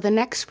 So the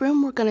next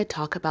room we're going to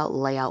talk about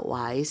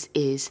layout-wise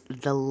is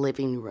the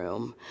living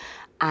room.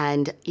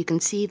 And you can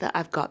see that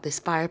I've got this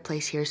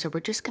fireplace here, so we're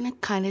just gonna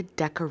kind of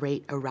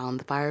decorate around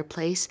the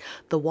fireplace.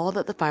 The wall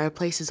that the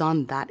fireplace is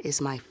on, that is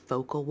my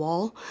focal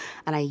wall.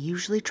 And I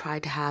usually try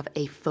to have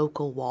a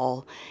focal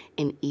wall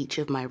in each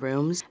of my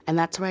rooms. And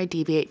that's where I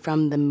deviate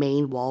from the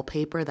main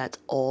wallpaper that's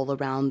all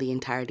around the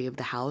entirety of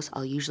the house.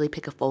 I'll usually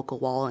pick a focal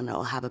wall and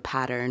it'll have a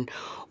pattern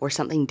or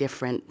something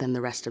different than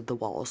the rest of the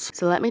walls.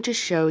 So let me just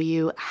show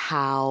you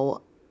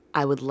how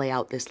I would lay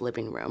out this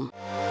living room.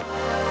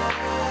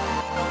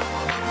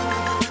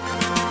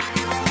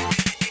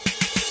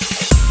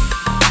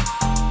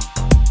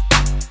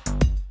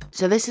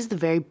 So this is the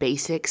very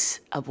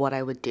basics of what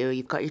I would do.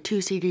 You've got your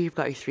 2-seater, you've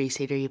got your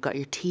 3-seater, you've got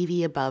your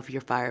TV above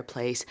your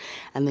fireplace,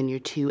 and then your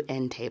 2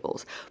 end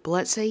tables. But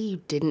let's say you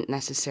didn't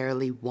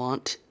necessarily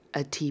want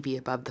a TV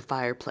above the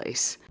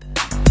fireplace.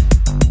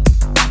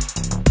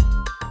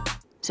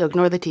 So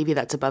ignore the TV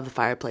that's above the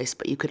fireplace,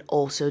 but you could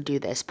also do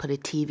this. Put a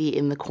TV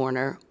in the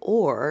corner,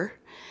 or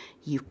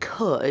you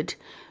could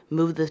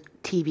move the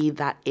TV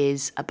that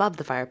is above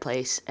the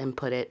fireplace and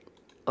put it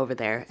over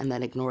there and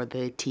then ignore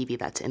the TV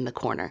that's in the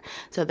corner.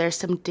 So there's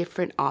some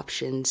different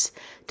options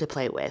to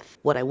play with.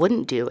 What I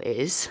wouldn't do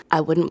is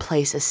I wouldn't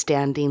place a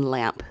standing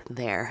lamp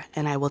there,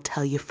 and I will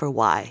tell you for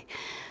why.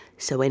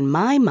 So in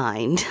my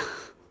mind,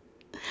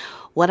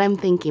 what I'm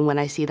thinking when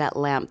I see that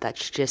lamp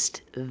that's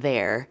just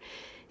there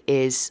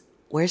is,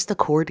 where's the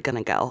cord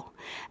gonna go?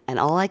 And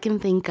all I can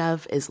think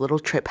of is little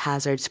trip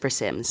hazards for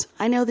Sims.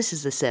 I know this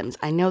is The Sims.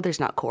 I know there's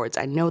not cords.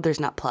 I know there's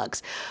not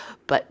plugs.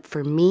 But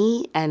for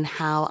me and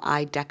how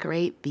I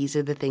decorate, these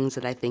are the things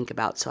that I think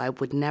about. So I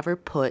would never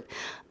put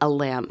a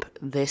lamp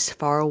this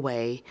far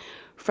away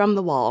from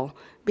the wall,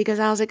 because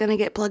how's it gonna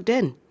get plugged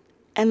in?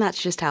 And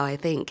that's just how I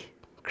think.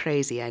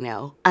 Crazy, I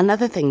know.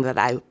 Another thing that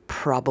I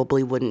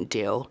probably wouldn't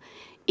do,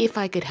 if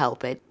I could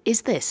help it,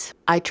 is this.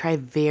 I try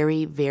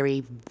very,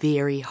 very,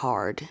 very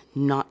hard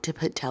not to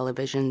put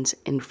televisions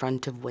in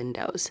front of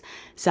windows.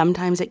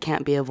 Sometimes it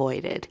can't be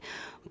avoided,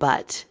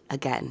 but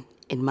again,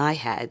 in my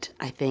head,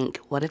 I think,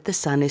 what if the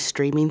sun is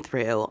streaming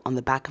through on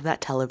the back of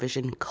that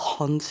television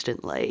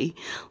constantly?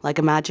 Like,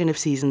 imagine if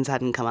seasons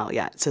hadn't come out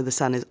yet, so the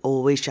sun is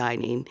always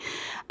shining,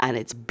 and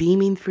it's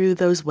beaming through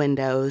those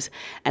windows,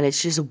 and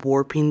it's just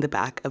warping the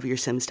back of your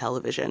Sims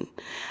television.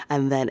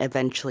 And then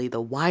eventually the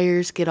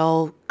wires get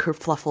all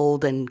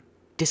kerfluffled and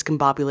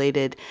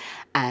discombobulated,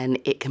 and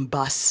it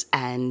combusts,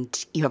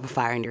 and you have a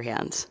fire in your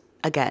hands.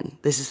 Again,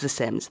 this is The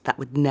Sims. That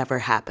would never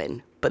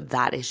happen, but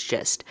that is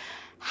just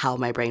how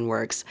my brain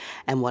works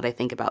and what I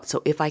think about.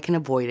 So if I can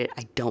avoid it,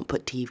 I don't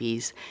put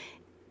TVs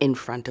in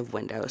front of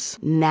windows.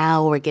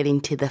 Now we're getting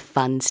to the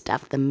fun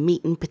stuff, the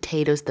meat and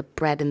potatoes, the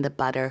bread and the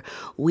butter.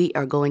 We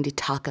are going to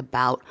talk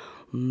about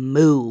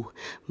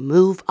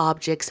move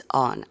objects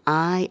on.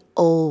 I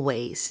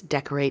always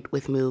decorate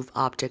with move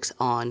objects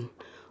on,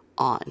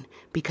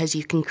 because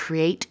you can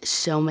create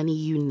so many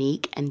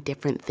unique and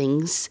different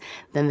things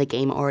than the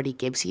game already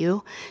gives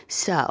you.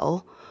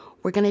 So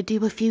we're going to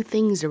do a few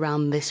things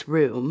around this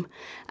room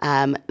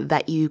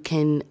that you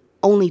can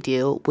only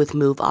do with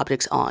move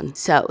objects on.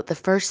 So the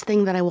first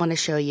thing that I want to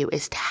show you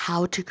is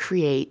how to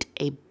create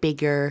a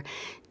bigger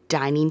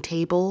dining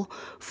table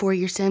for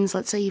your Sims.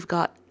 Let's say you've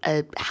got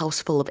a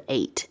house full of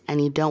 8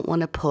 and you don't want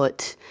to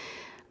put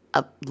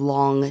a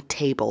long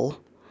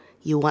table.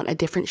 You want a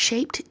different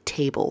shaped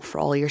table for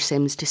all your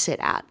Sims to sit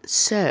at.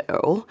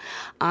 So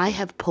I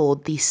have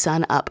pulled the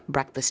Sun Up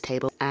breakfast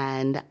table,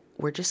 and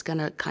we're just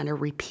gonna kind of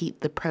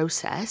repeat the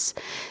process.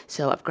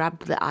 So I've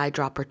grabbed the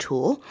eyedropper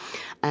tool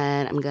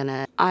and I'm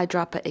gonna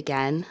eyedrop it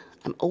again.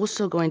 I'm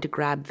also going to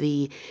grab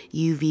the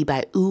UV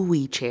by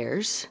Ooey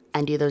chairs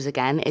and do those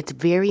again. It's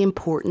very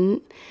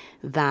important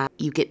that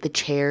you get the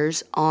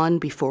chairs on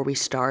before we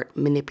start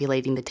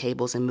manipulating the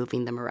tables and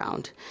moving them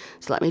around.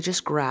 So let me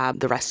just grab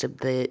the rest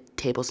of the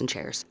tables and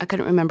chairs. I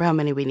couldn't remember how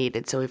many we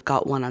needed, so we've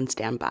got one on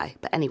standby.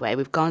 But anyway,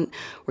 we're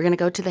gonna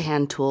go to the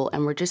hand tool,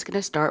 and we're just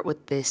gonna start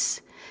with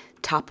this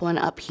top one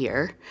up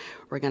here.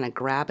 We're gonna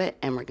grab it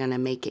and we're gonna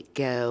make it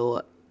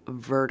go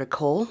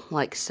vertical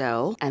like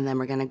so, and then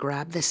we're gonna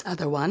grab this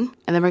other one,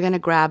 and then we're gonna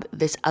grab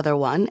this other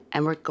one,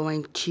 and we're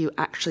going to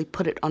actually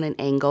put it on an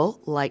angle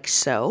like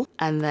so,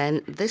 and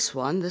then this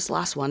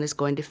last one is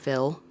going to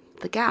fill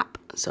the gap.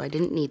 So I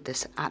didn't need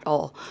this at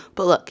all.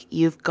 But look,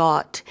 you've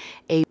got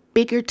a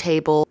bigger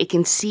table. It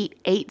can seat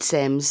 8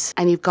 Sims,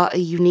 and you've got a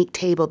unique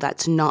table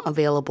that's not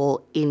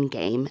available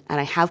in-game. And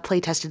I have play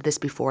tested this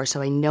before,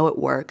 so I know it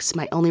works.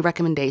 My only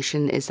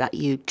recommendation is that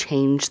you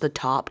change the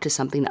top to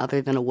something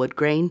other than a wood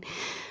grain.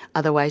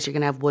 Otherwise, you're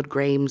gonna have wood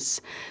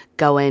grains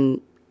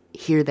going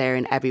here, there,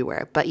 and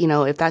everywhere. But you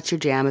know, if that's your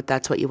jam, if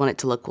that's what you want it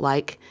to look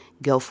like,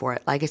 go for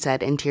it. Like I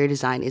said, interior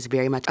design is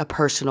very much a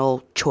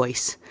personal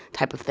choice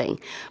type of thing.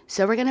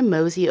 So we're gonna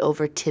mosey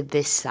over to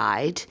this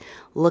side,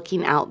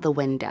 looking out the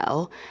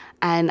window,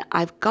 and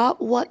I've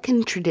got what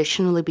can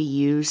traditionally be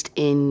used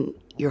in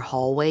your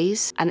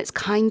hallways, and it's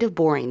kind of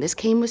boring. This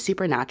came with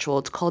Supernatural.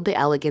 It's called the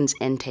Elegance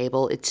End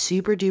Table. It's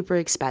super duper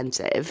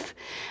expensive,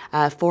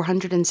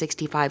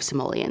 465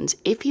 simoleons.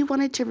 If you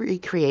wanted to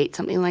recreate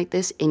something like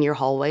this in your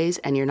hallways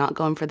and you're not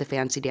going for the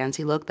fancy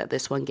dancy look that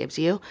this one gives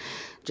you,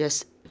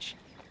 just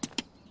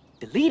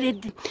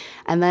deleted.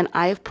 And then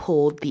I've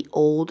pulled the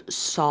old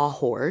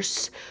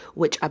sawhorse,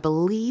 which I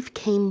believe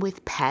came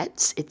with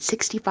pets. It's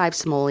 65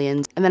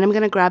 simoleons. And then I'm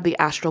going to grab the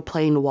Astral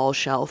Plane Wall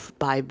Shelf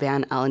by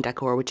Van Allen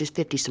Decor, which is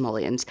 50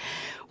 simoleons.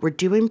 We're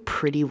doing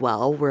pretty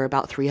well. We're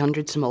about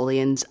 300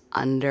 simoleons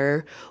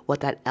under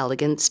what that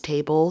Elegance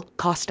table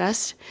cost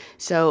us.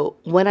 So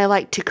when I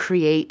like to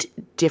create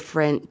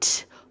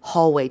different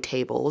hallway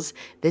tables,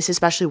 this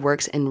especially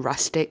works in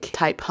rustic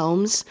type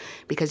homes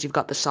because you've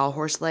got the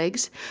sawhorse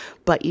legs,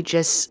 but you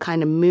just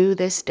kind of move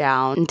this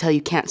down until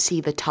you can't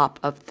see the top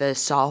of the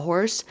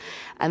sawhorse,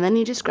 and then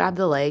you just grab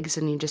the legs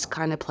and you just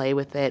kind of play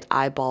with it,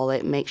 eyeball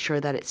it, make sure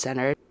that it's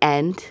centered,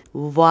 and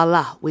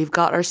voila, we've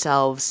got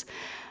ourselves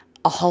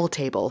a hall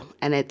table,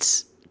 and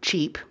it's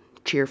cheap,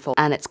 cheerful,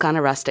 and it's kind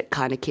of rustic,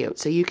 kind of cute.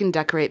 So you can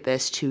decorate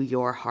this to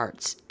your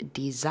heart's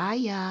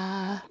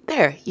desire.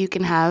 There, you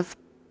can have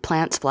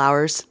plants,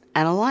 flowers,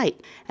 and a light.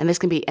 And this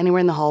can be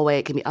anywhere in the hallway.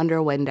 It can be under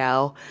a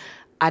window.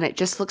 and it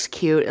just looks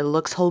cute. It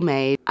looks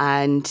homemade,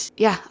 and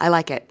yeah, I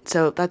like it.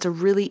 So that's a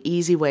really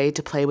easy way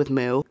to play with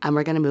Moo. And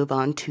we're gonna move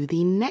on to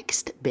the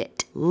next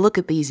bit. Look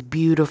at these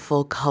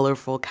beautiful,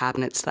 colorful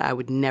cabinets that I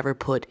would never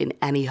put in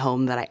any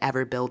home that I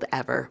ever build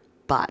ever.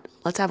 But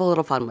let's have a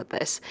little fun with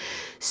this.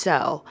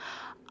 So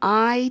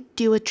I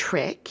do a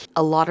trick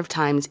a lot of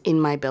times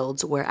in my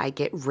builds where I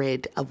get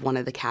rid of one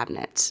of the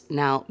cabinets.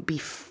 Now,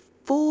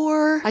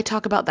 before I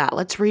talk about that,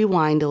 let's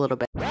rewind a little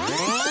bit.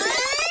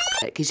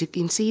 Because you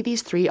can see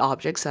these 3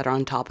 objects that are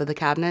on top of the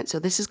cabinet. So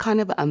this is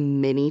kind of a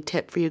mini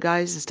tip for you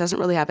guys. This doesn't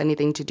really have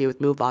anything to do with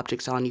move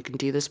objects on. You can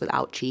do this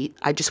without cheat.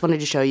 I just wanted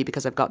to show you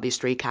because I've got these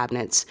 3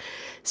 cabinets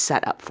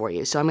set up for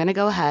you. So I'm going to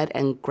go ahead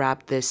and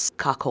grab this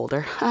cock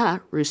holder,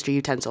 rooster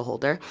utensil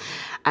holder.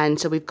 And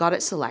so we've got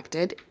it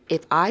selected.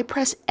 If I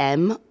press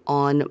M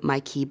on my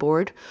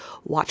keyboard,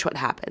 watch what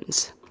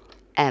happens.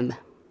 M,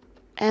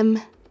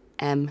 M,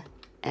 M,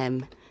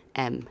 M,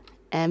 M,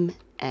 M,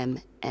 M,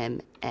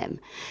 M, M.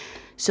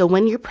 So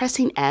when you're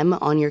pressing M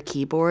on your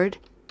keyboard,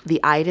 the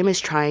item is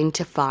trying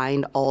to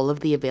find all of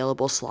the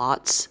available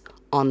slots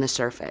on the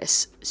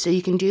surface. So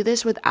you can do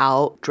this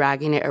without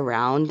dragging it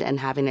around and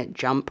having it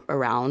jump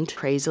around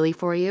crazily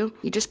for you.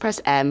 You just press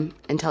M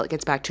until it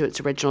gets back to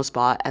its original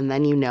spot, and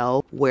then you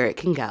know where it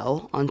can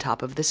go on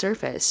top of the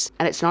surface.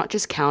 And it's not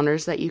just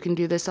counters that you can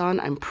do this on.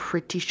 I'm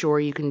pretty sure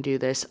you can do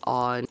this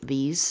on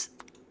these.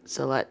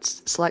 So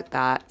let's select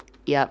that.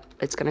 Yep,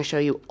 it's going to show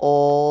you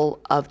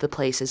all of the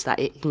places that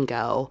it can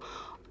go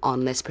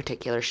on this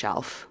particular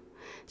shelf.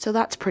 So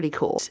that's pretty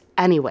cool.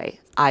 Anyway,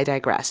 I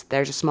digress.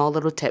 There's a small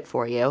little tip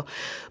for you.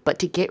 But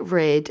to get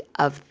rid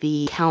of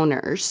the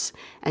counters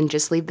and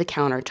just leave the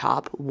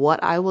countertop,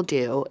 what I will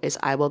do is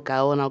I will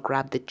go and I'll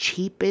grab the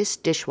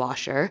cheapest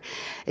dishwasher.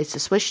 It's the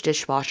Swish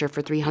dishwasher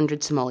for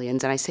 300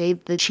 simoleons. And I say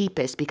the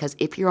cheapest because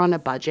if you're on a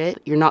budget,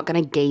 you're not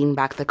going to gain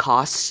back the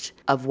cost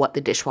of what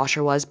the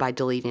dishwasher was by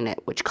deleting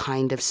it, which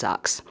kind of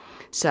sucks.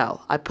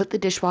 So I put the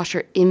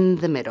dishwasher in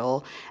the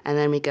middle, and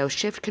then we go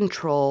Shift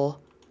Control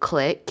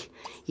click.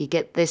 You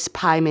get this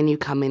pie menu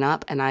coming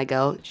up, and I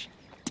go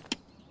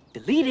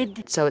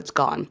deleted. So it's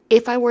gone.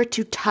 If I were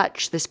to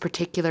touch this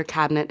particular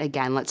cabinet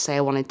again, let's say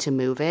I wanted to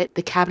move it,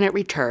 the cabinet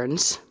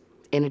returns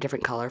in a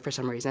different color for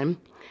some reason.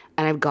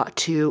 And I've got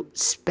to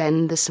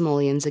spend the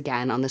simoleons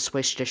again on the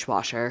Swish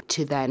dishwasher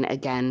to then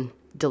again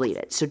delete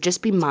it. So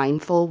just be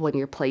mindful when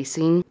you're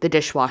placing the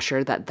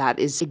dishwasher that that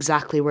is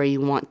exactly where you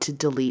want to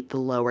delete the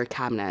lower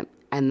cabinet.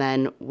 And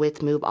then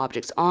with move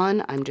objects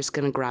on, I'm just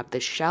going to grab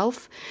this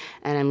shelf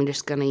and I'm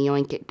just going to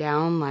yoink it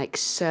down like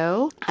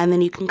so. And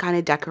then you can kind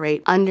of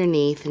decorate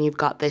underneath and you've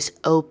got this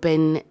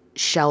open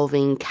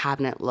shelving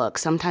cabinet look.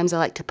 Sometimes I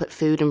like to put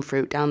food and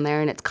fruit down there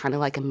and it's kind of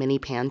like a mini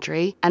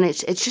pantry. And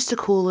it's just a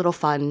cool little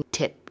fun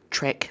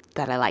trick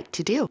that I like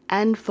to do.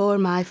 And for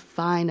my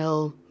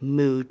final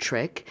mood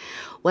trick,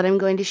 what I'm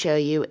going to show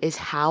you is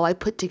how I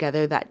put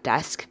together that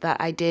desk that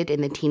I did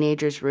in the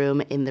teenager's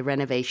room in the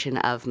renovation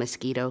of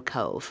Mosquito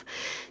Cove.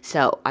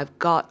 So I've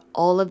got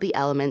all of the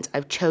elements.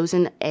 I've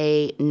chosen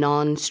a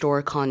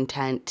non-store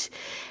content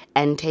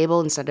end table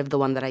instead of the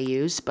one that I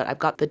use, but I've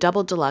got the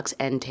double deluxe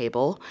end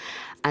table.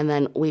 And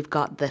then we've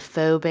got the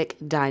Phobic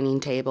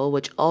dining table,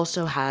 which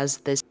also has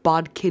this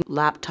Bodkin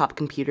laptop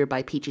computer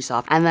by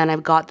Peachysoft. And then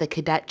I've got the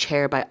Cadet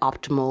chair by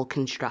Optimal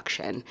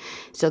Construction.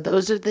 So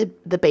those are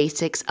the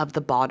basics of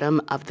the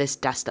bottom of this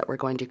desk that we're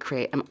going to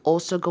create. I'm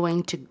also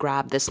going to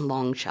grab this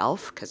long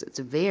shelf because it's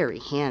very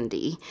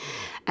handy.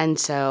 And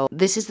so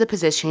this is the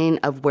positioning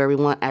of where we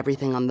want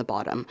everything on the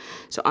bottom.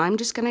 So I'm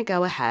just going to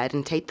go ahead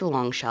and take the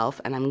long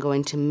shelf and I'm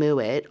going to move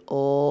it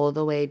all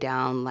the way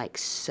down like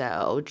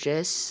so,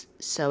 just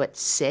so it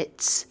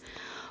sits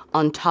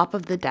on top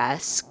of the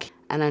desk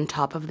and on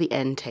top of the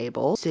end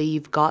table. So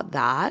you've got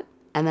that.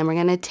 And then we're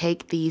going to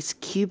take these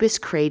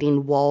Cubist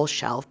Creating Wall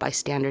Shelf by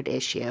Standard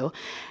Issue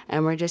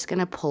and we're just going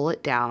to pull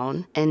it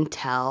down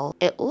until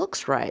it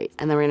looks right.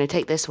 And then we're going to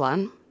take this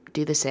one,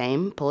 do the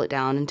same, pull it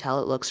down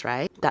until it looks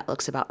right. That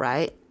looks about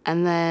right.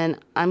 And then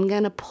I'm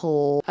going to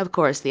pull, of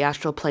course, the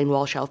Astral Plane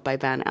Wall Shelf by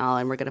Van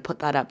Allen. We're going to put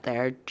that up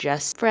there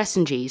just for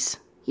S&Gs.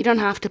 You don't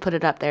have to put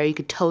it up there. You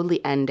could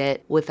totally end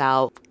it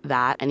without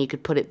that, and you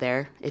could put it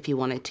there if you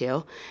wanted to.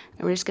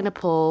 And we're just going to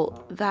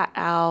pull that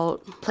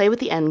out. Play with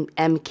the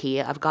M key.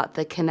 I've got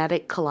the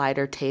Kinetic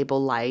Collider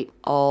table light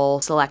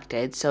all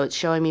selected, so it's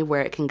showing me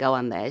where it can go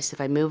on this.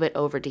 If I move it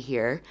over to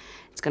here,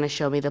 it's going to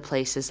show me the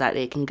places that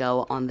it can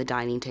go on the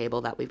dining table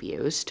that we've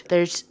used.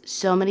 There's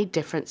so many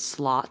different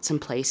slots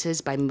and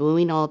places. By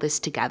moving all this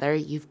together,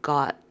 you've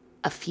got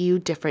a few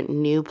different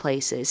new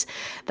places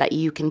that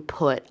you can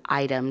put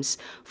items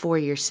for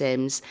your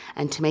Sims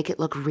and to make it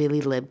look really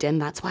lived in.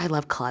 That's why I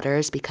love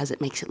clutters, because it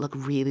makes it look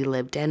really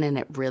lived in and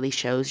it really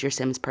shows your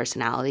Sims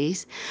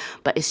personalities.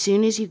 But as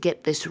soon as you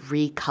get this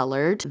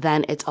recolored,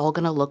 then it's all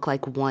going to look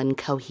like one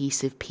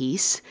cohesive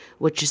piece,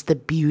 which is the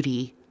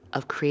beauty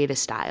of Create a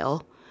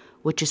Style,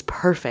 which is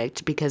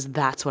perfect because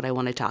that's what I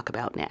want to talk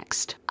about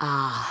next.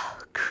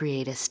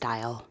 Create a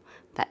Style.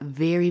 That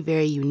very,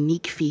 very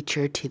unique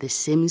feature to The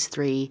Sims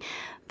 3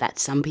 that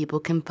some people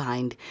can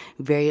find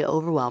very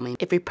overwhelming.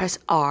 If we press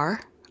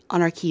R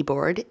on our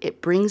keyboard,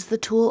 it brings the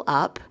tool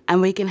up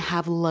and we can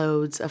have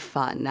loads of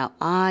fun. Now,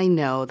 I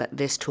know that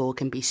this tool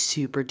can be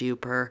super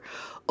duper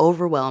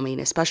overwhelming,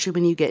 especially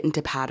when you get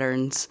into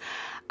patterns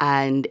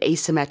and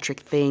asymmetric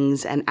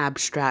things and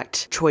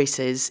abstract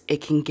choices.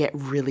 It can get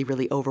really,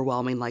 really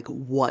overwhelming. Like,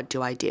 what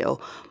do I do?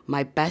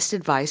 My best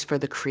advice for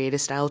the Create a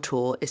Style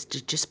tool is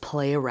to just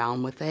play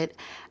around with it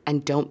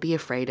and don't be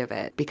afraid of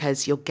it,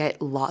 because you'll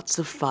get lots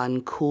of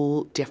fun,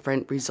 cool,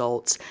 different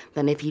results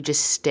than if you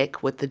just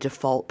stick with the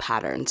default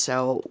pattern.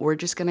 So we're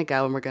just gonna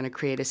go and we're gonna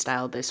create a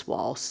style this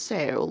wall.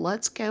 So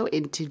let's go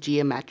into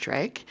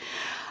geometric.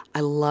 I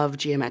love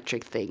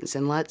geometric things,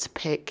 and let's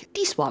pick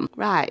this one.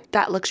 Right,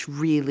 that looks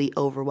really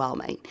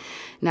overwhelming.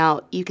 Now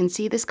you can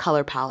see this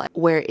color palette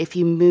where if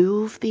you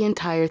move the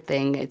entire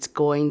thing, it's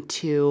going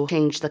to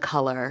change the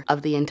color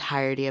of the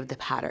entirety of the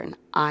pattern.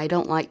 I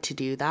don't like to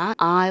do that.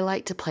 I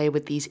like to play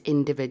with these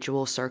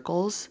individual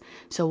circles.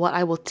 So what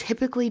I will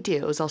typically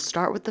do is I'll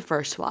start with the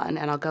first one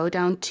and I'll go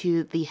down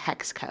to the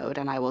hex code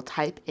and I will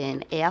type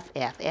in F,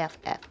 F, F,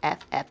 F, F,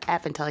 F,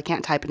 F until I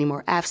can't type any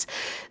more Fs.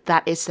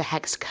 That is the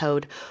hex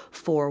code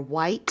for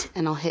white,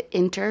 and I'll hit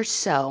enter.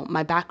 So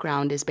my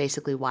background is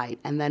basically white.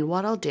 And then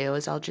what I'll do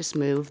is I'll just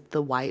move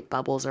the white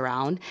bubbles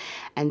around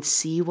and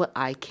see what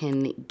I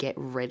can get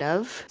rid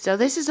of. So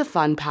this is a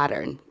fun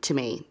pattern to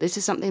me. This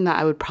is something that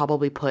I would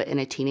probably put in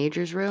a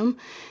teenager's room.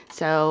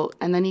 So,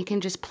 and then you can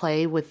just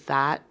play with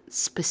that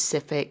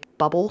specific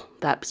bubble,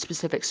 that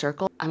specific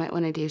circle. I might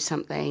want to do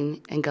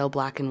something and go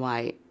black and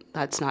white.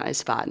 That's not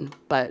as fun,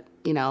 but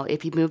you know,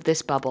 if you move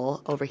this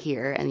bubble over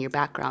here and your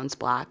background's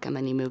black and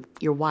then you move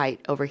your white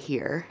over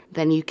here,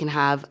 then you can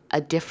have a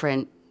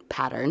different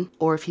pattern.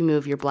 Or if you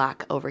move your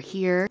black over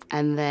here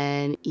and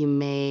then you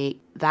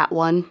make that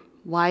one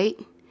white.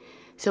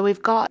 So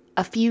we've got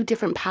a few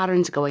different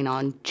patterns going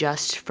on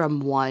just from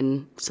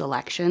one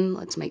selection.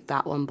 Let's make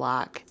that one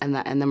black, and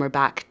then we're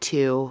back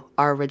to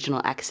our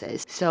original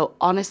X's. So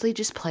honestly,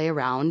 just play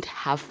around,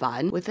 have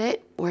fun with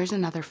it. Where's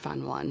another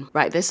fun one?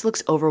 Right, this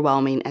looks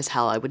overwhelming as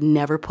hell. I would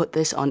never put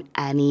this on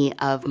any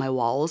of my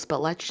walls,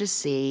 but let's just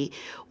see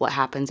what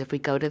happens if we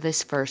go to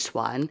this first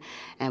one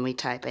and we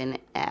type in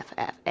F,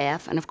 F,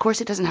 F. And of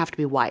course it doesn't have to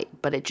be white,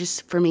 but it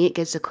just, for me, it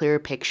gives a clearer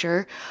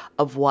picture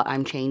of what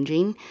I'm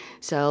changing.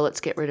 So let's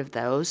get rid of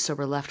those. So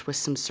we're left with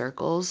some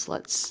circles.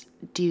 Let's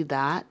do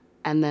that.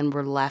 And then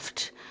we're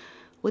left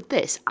with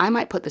this. I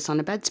might put this on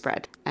a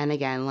bedspread. And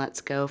again,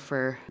 let's go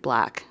for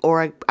black.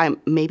 Or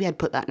maybe I'd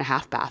put that in a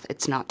half bath.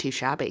 It's not too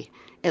shabby.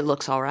 It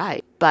looks all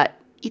right. But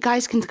you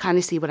guys can kind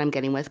of see what I'm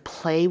getting with.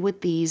 Play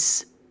with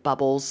these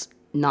bubbles,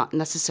 not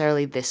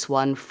necessarily this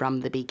one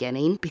from the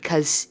beginning,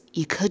 because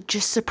you could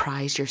just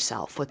surprise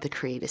yourself with the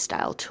Create a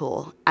Style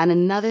tool. And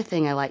another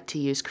thing I like to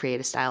use Create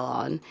a Style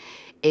on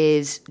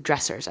is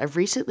dressers. I've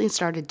recently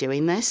started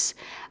doing this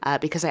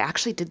because I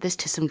actually did this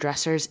to some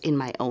dressers in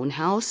my own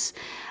house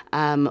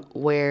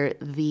where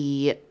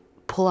the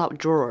pull-out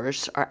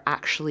drawers are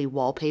actually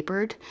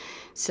wallpapered.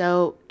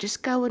 So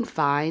just go and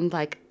find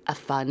like a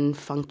fun,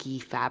 funky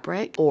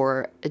fabric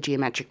or a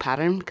geometric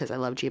pattern, because I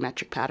love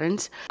geometric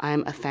patterns.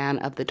 I'm a fan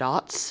of the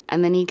dots.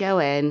 And then you go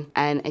in,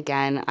 and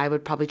again, I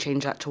would probably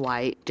change that to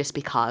white just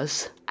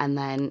because, and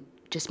then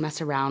just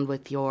mess around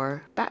with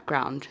your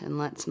background, and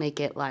let's make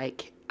it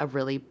like a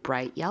really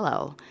bright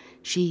yellow.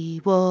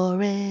 She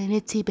wore an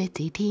itsy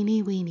bitsy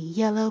teeny weeny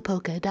yellow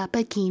polka dot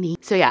bikini.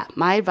 So yeah,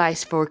 my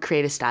advice for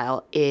Create a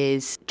Style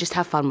is just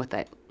have fun with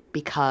it,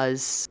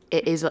 because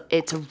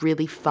it's a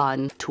really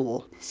fun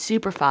tool.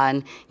 Super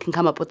fun, can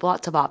come up with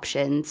lots of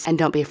options, and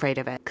don't be afraid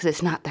of it, because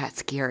it's not that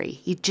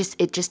scary. It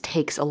just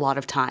takes a lot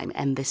of time,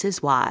 and this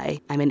is why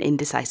I'm an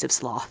indecisive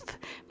sloth,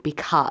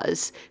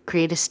 because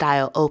Create a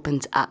Style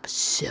opens up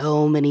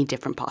so many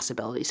different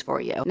possibilities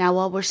for you. Now,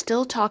 while we're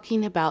still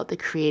talking about the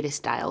Create a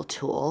Style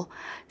tool,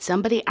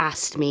 somebody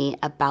asked me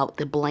about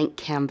the blank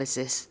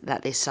canvases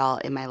that they saw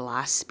in my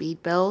last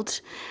speed build,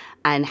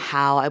 and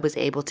how I was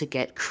able to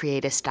get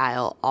Create a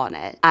Style on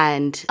it.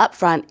 And up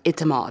front,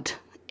 it's a mod.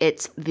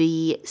 It's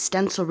the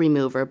Stencil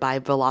Remover by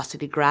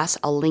Velocity Grass.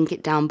 I'll link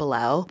it down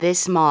below.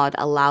 This mod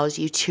allows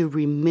you to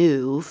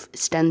remove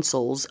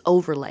stencils,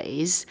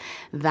 overlays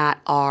that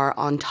are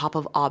on top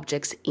of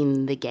objects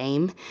in the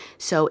game.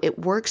 So it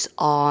works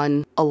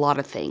on a lot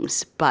of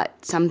things,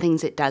 but some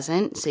things it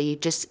doesn't. So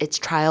it's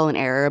trial and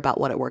error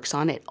about what it works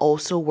on. It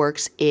also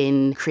works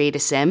in Create a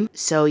Sim.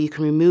 So you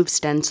can remove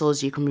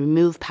stencils, you can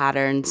remove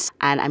patterns,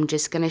 and I'm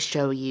just gonna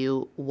show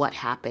you what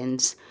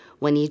happens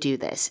when you do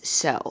this.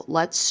 So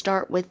let's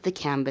start with the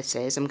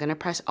canvases. I'm gonna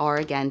press R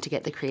again to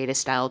get the Create a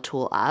Style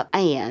tool up,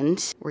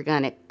 and we're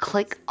gonna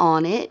click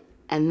on it,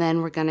 and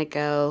then we're gonna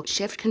go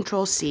Shift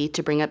Control C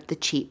to bring up the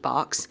cheat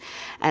box.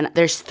 And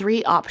there's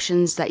 3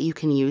 options that you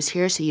can use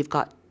here. So you've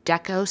got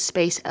Deco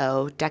space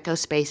O, Deco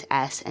space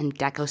S, and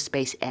Deco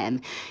space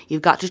M.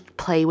 You've got to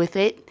play with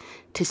it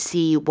to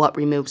see what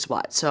removes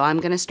what. So I'm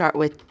going to start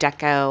with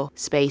Deco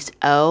space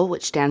O,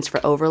 which stands for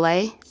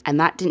overlay, and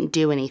that didn't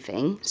do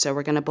anything. So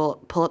we're going to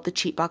pull up the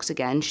cheat box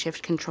again,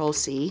 Shift Control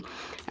C,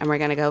 and we're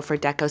going to go for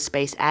Deco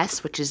space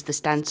S, which is the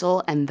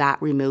stencil, and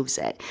that removes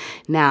it.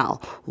 Now,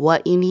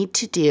 what you need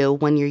to do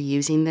when you're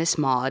using this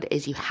mod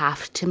is you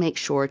have to make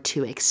sure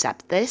to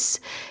accept this,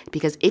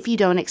 because if you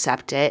don't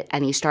accept it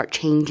and you start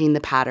changing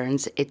the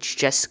patterns, it's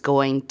just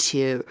going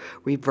to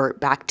revert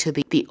back to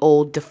the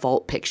old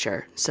default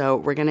picture. So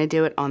we're going to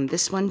do it on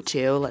this one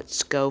too.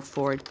 Let's go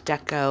for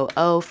Deco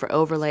O for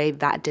overlay.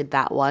 That did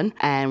that one,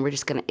 and we're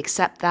just going to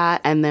accept that,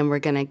 and then we're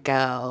going to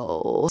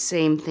go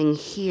same thing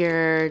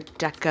here,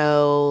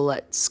 Deco,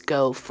 let's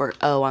go for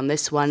O on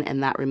this one,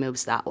 and that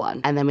removes that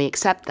one, and then we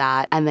accept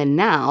that, and then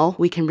now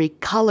we can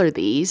recolor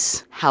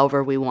these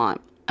however we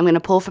want. I'm going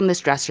to pull from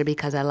this dresser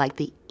because I like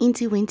the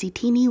incy wincy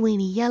teeny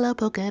weeny yellow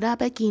polka dot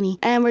bikini,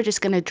 and we're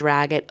just going to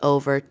drag it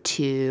over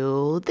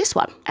to this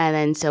one. And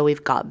then so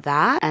we've got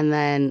that, and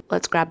then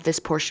let's grab this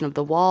portion of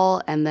the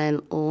wall, and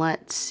then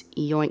let's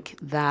yoink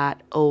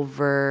that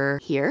over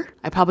here.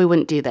 I probably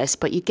wouldn't do this,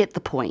 but you get the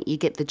point, you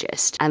get the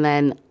gist. And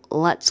then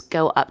let's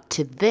go up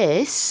to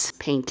this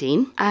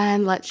painting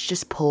and let's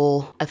just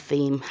pull a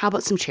theme. How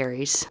about some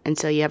cherries? And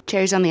so you have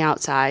cherries on the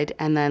outside,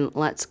 and then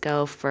let's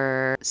go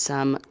for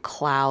some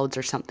clouds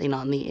or something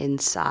on the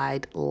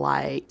inside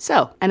like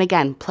so. And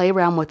again, play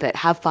around with it,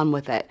 have fun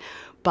with it.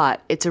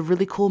 But it's a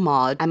really cool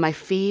mod, and my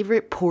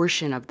favorite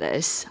portion of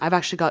this, I've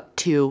actually got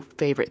two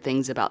favorite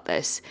things about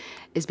this,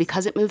 is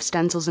because it moves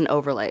stencils and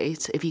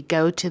overlays. If you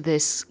go to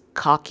this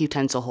cock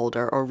utensil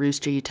holder or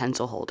rooster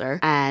utensil holder,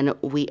 and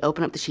we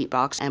open up the sheet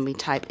box and we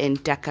type in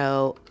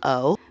Deco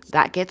O,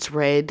 that gets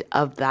rid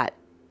of that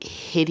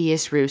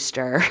hideous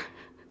rooster,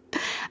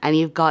 and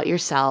you've got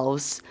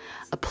yourselves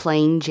a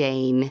plain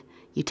Jane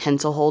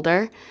utensil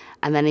holder.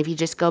 And then if you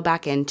just go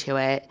back into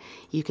it,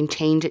 you can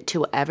change it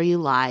to whatever you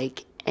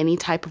like. Any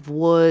type of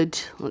wood,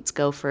 let's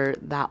go for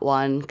that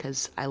one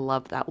because I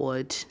love that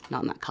wood,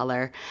 not in that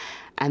color.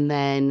 And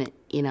then,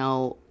 you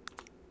know,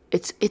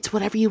 it's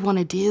whatever you want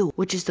to do,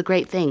 which is the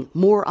great thing.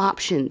 More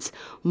options,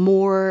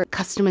 more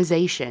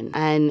customization,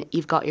 and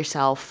you've got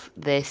yourself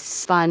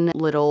this fun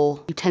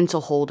little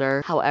utensil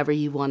holder, however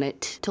you want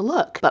it to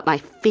look. But my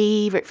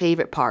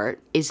favorite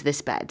part is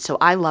this bed. So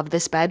I love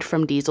this bed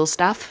from Diesel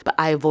Stuff, but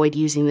I avoid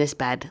using this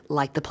bed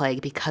like the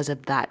plague because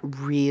of that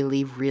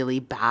really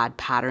bad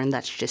pattern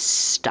that's just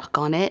stuck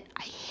on it.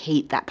 I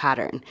hate that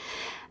pattern,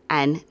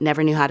 and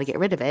never knew how to get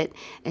rid of it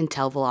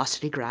until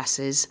Velocity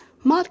Grass's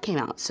mod came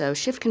out. So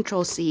Shift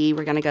Control C,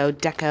 we're gonna go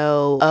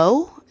Deco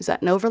O. Is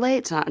that an overlay?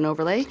 It's not an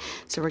overlay.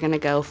 So we're gonna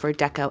go for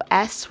Deco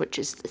S, which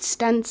is the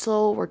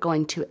stencil. We're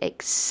going to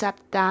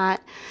accept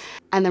that.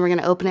 And then we're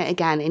gonna open it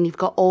again, and you've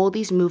got all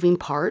these moving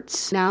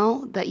parts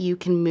now that you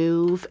can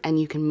move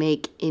and you can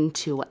make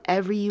into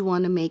whatever you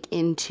wanna make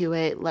into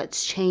it.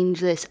 Let's change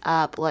this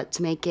up. Let's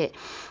make it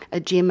a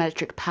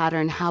geometric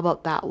pattern. How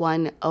about that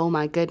one? Oh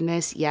my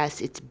goodness,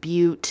 yes, it's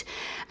beaut.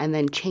 And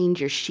then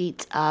change your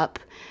sheets up.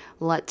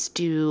 Let's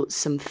do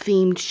some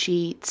themed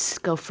sheets,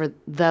 go for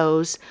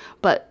those,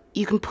 but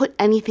you can put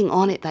anything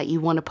on it that you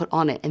want to put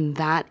on it, and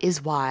that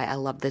is why I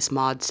love this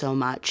mod so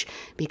much,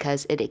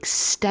 because it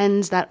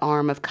extends that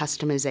arm of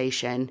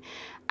customization,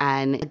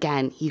 and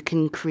again, you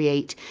can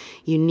create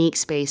unique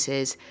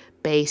spaces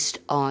based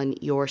on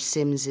your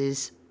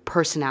Sims's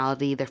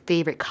personality, their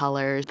favorite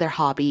colors, their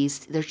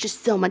hobbies. There's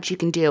just so much you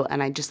can do,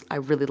 and I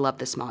really love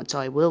this mod, so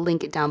I will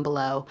link it down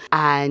below,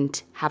 and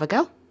have a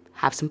go.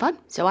 Have some fun.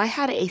 So I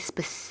had a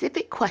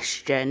specific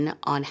question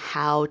on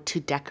how to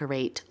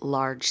decorate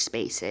large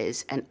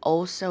spaces and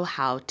also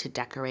how to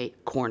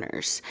decorate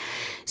corners.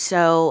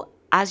 So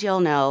as y'all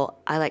know,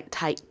 I like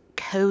tight,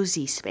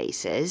 cozy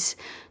spaces.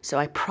 So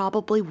I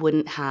probably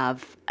wouldn't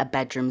have a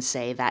bedroom,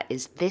 say, that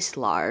is this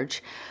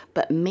large,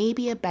 but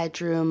maybe a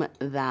bedroom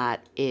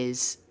that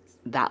is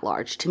that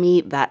large. To me,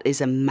 that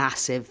is a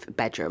massive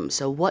bedroom.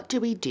 So what do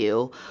we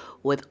do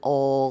with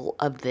all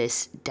of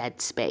this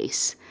dead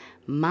space?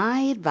 My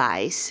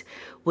advice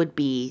would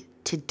be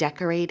to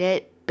decorate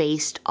it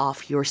based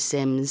off your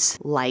Sim's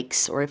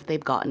likes or if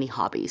they've got any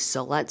hobbies.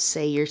 So let's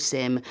say your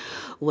Sim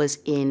was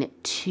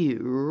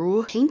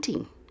into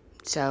painting.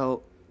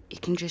 So you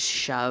can just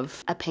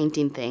shove a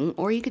painting thing,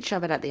 or you could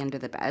shove it at the end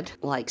of the bed,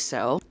 like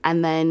so,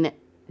 and then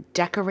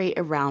decorate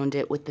around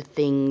it with the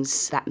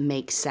things that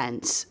make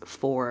sense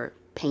for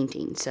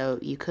painting. So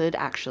you could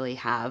actually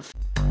have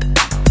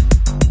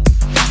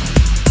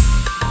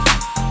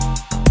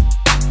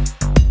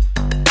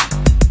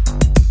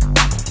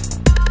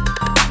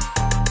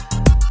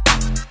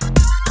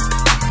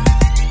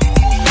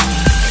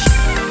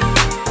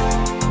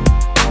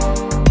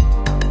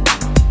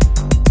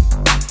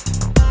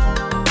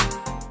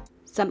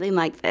something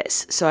like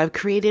this. So I've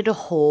created a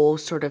whole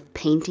sort of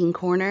painting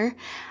corner,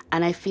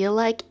 and I feel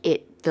like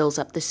it fills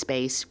up the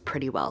space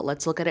pretty well.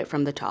 Let's look at it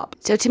from the top.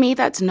 So to me,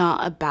 that's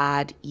not a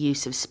bad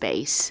use of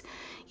space.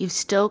 You've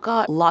still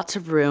got lots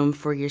of room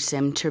for your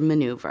Sim to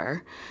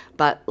maneuver,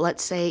 But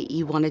let's say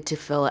you wanted to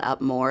fill it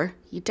up more,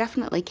 you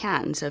definitely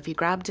can. So if you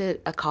grabbed a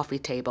coffee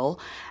table,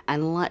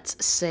 and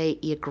let's say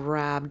you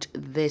grabbed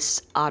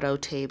this auto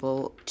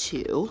table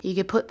too, you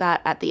could put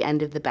that at the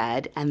end of the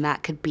bed, and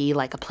that could be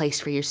like a place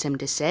for your sim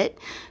to sit.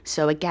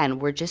 So again,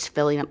 we're just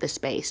filling up the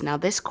space. Now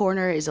this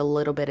corner is a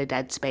little bit of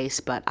dead space,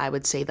 but I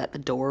would say that the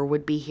door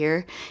would be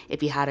here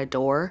if you had a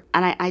door.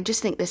 And I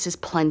just think this is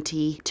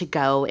plenty to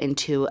go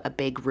into a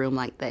big room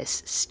like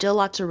this. Still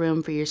lots of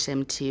room for your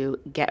sim to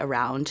get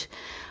around.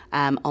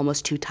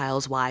 Almost 2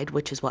 tiles wide,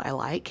 which is what I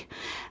like.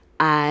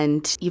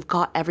 And you've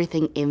got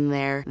everything in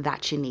there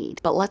that you need.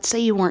 But let's say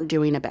you weren't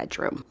doing a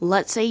bedroom.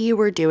 Let's say you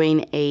were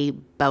doing a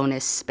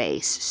bonus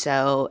space.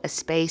 So a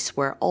space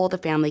where all the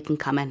family can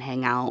come and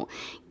hang out,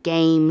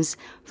 games,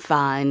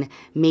 fun,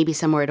 maybe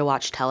somewhere to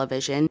watch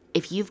television.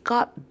 If you've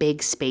got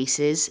big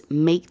spaces,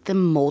 make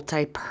them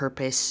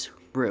multi-purpose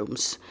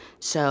rooms.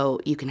 So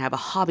you can have a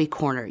hobby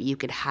corner, you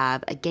could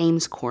have a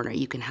games corner,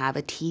 you can have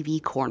a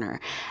TV corner.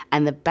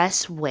 And the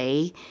best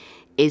way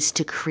is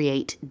to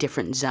create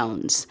different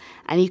zones.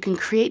 And you can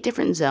create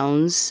different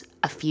zones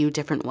a few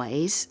different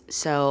ways.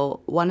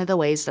 So one of the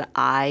ways that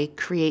I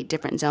create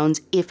different zones,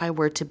 if I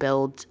were to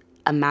build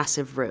a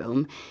massive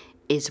room,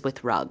 is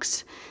with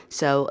rugs.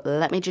 So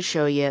let me just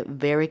show you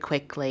very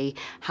quickly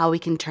how we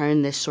can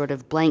turn this sort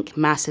of blank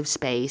massive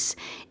space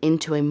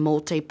into a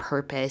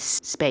multi-purpose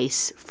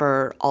space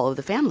for all of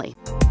the family.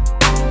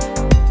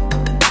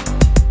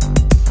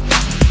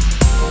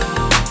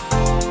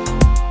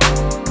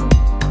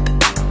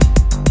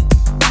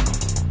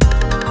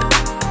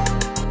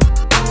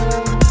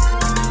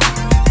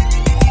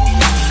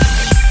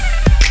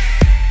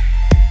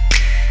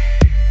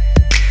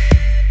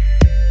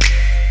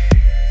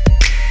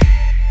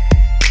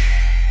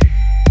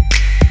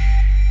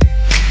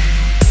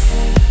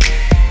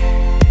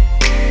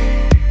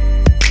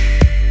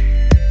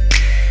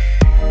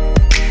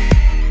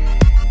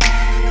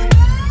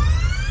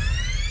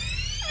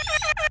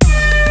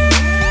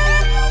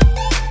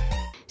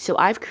 So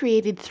I've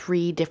created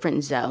 3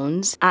 different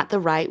zones. At the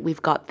right,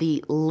 we've got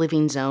the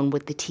living zone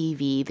with the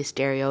TV, the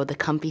stereo, the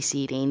comfy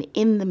seating.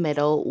 In the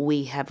middle,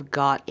 we have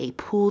got a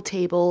pool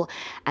table.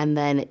 And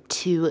then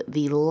to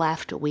the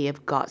left, we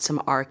have got some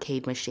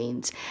arcade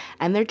machines.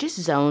 And they're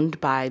just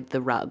zoned by the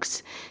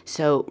rugs.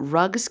 So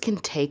rugs can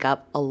take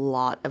up a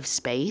lot of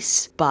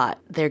space, but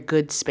they're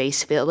good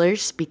space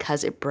fillers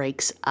because it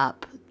breaks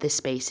up the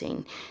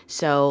spacing.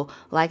 So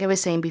like I was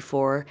saying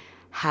before,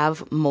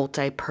 have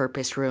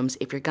multi-purpose rooms.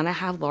 If you're gonna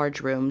have large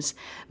rooms,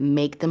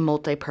 make them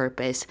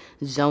multi-purpose,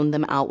 zone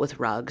them out with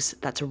rugs.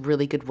 That's a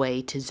really good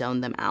way to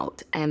zone them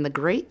out. And the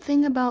great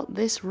thing about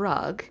this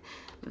rug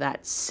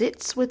that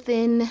sits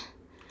within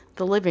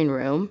the living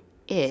room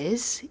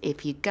is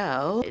if you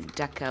go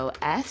Deco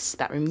S,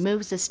 that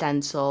removes the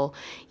stencil,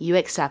 you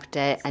accept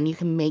it, and you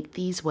can make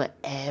these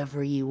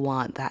whatever you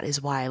want. That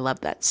is why I love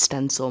that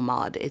stencil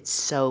mod. It's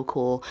so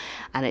cool,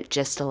 and it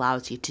just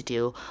allows you to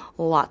do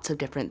lots of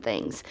different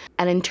things.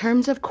 And in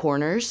terms of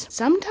corners,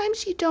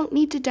 sometimes you don't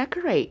need to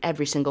decorate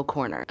every single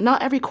corner.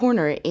 Not every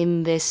corner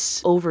in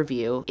this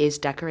overview is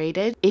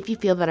decorated. If you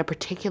feel that a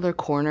particular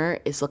corner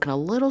is looking a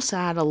little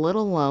sad, a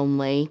little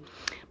lonely,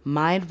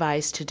 my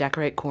advice to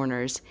decorate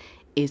corners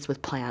is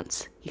with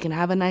plants. You can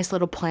have a nice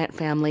little plant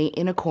family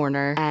in a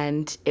corner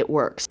and it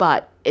works,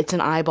 but it's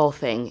an eyeball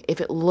thing.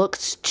 If it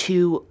looks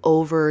too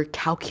over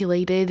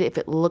calculated, if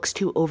it looks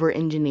too over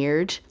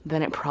engineered,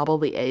 then it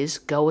probably is.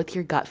 Go with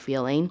your gut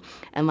feeling.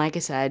 And like I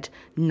said,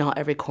 not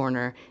every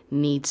corner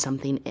needs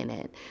something in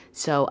it.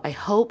 So I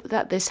hope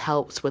that this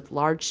helps with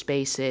large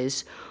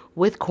spaces,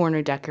 with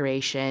corner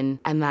decoration,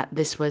 and that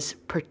this was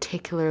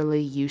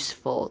particularly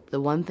useful. The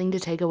one thing to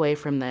take away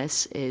from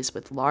this is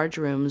with large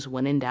rooms,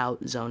 when in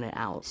doubt, zone it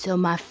out. So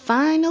my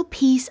final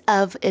piece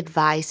of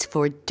advice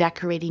for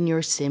decorating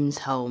your Sims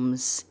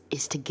homes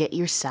is to get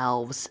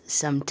yourselves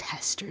some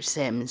tester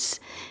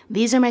Sims.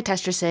 These are my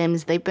tester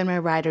Sims. They've been my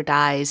ride or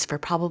dies for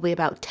probably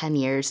about 10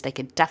 years. They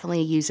could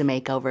definitely use a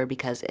makeover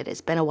because it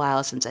has been a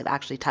while since I've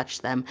actually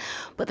touched them,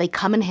 but they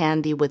come in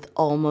handy with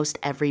almost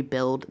every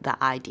build that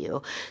I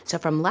do. So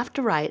from left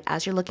to right,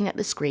 as you're looking at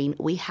the screen,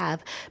 we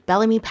have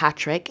Bellamy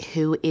Patrick,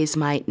 who is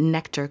my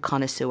nectar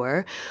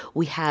connoisseur.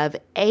 We have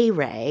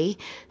A-Ray,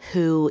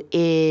 who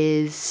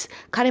is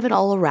kind of an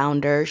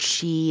all-arounder.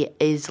 She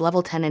is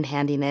level 10 in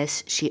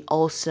handiness. She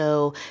also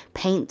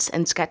paints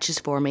and sketches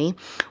for me.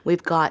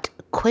 We've got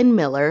Quinn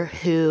Miller,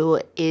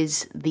 who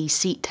is the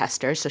seat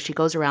tester. So she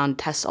goes around,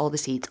 tests all the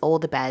seats, all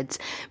the beds,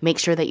 make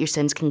sure that your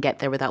Sims can get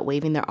there without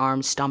waving their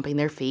arms, stomping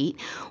their feet.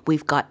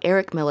 We've got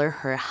Eric Miller,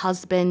 her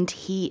husband.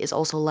 He is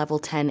also level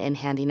 10 in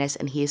handiness,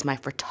 and he is my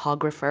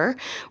photographer.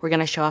 We're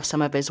going to show off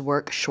some of his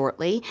work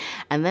shortly.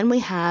 And then we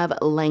have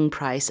Lang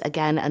Price,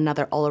 again,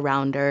 another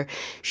all-arounder.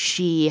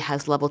 She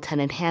has level 10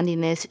 in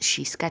handiness.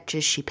 She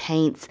sketches, she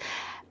paints.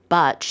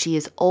 but she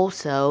is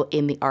also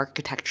in the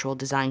architectural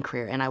design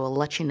career, and I will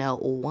let you know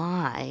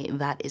why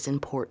that is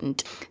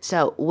important.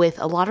 So with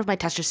a lot of my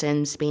tester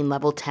sims being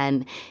level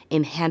 10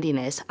 in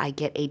handiness, I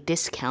get a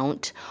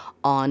discount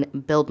on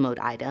build mode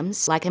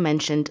items. Like I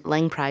mentioned,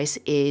 Lang Price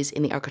is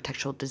in the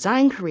architectural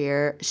design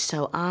career,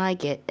 so I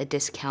get a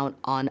discount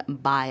on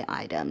buy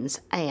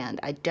items.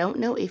 And I don't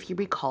know if you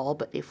recall,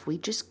 but if we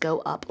just go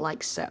up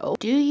like so,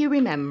 do you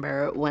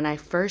remember when I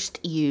first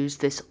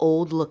used this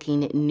old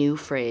looking new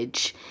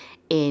fridge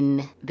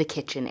in the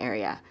kitchen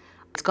area?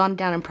 It's gone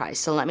down in price,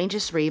 so let me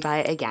just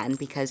rebuy it again,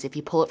 because if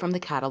you pull it from the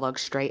catalog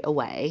straight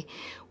away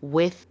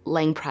with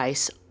Lang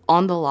Price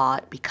on the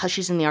lot, because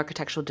she's in the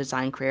architectural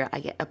design career, I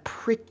get a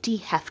pretty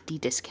hefty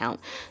discount.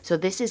 So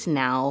this is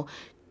now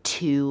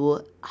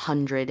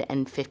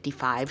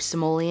 255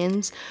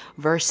 simoleons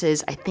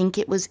versus I think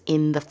it was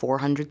in the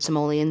 400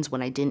 simoleons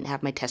when I didn't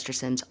have my tester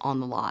sims on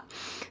the lot.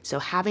 So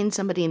having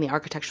somebody in the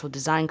architectural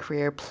design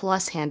career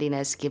plus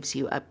handiness gives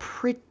you a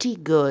pretty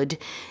good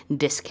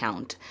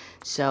discount.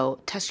 So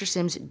tester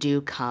sims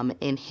do come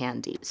in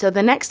handy. So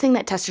the next thing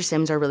that tester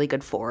sims are really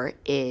good for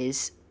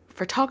is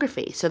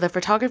photography. So the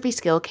photography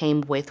skill came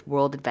with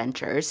World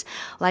Adventures.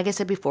 Like I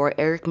said before,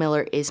 Eric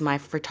Miller is my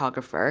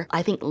photographer.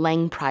 I think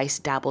Lang Price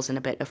dabbles in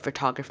a bit of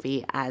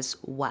photography as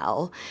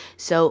well.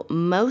 So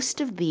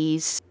most of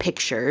these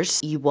pictures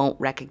you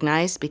won't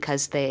recognize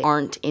because they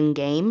aren't in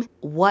game.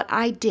 What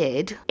I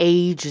did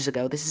ages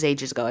ago, this is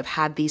ages ago, I've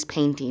had these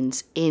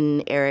paintings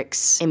in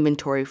Eric's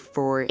inventory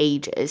for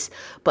ages,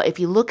 but if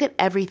you look at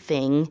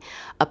everything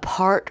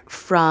apart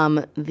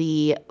from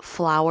the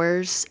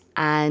flowers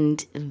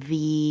and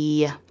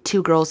the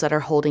two girls that are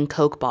holding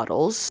Coke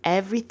bottles,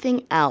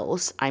 everything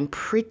else I'm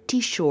pretty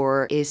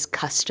sure is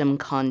custom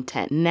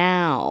content.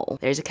 Now,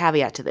 there's a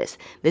caveat to this.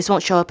 This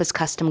won't show up as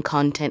custom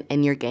content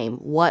in your game.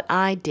 What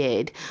I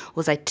did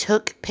was I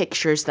took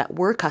pictures that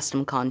were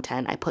custom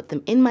content, I put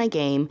them in my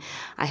game,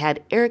 I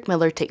had Eric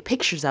Miller take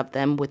pictures of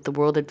them with the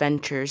World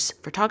Adventures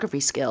photography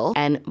skill,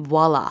 and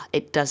voila,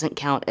 it doesn't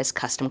count as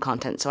custom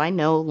content. So I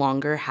no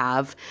longer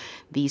have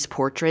these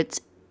portraits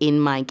in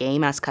my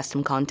game as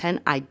custom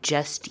content. I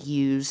just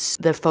use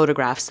the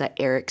photographs that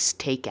Eric's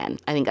taken.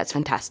 I think that's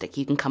fantastic.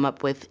 You can come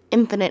up with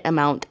infinite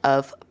amount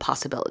of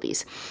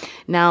possibilities.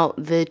 Now,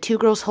 the two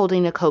girls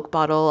holding a Coke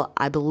bottle,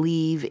 I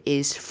believe,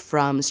 is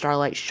from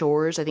Starlight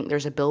Shores. I think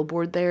there's a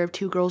billboard there of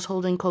two girls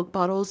holding Coke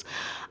bottles.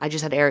 I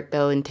just had Eric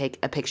go and take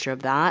a picture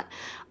of that.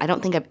 I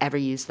don't think I've ever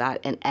used that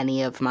in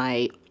any of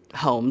my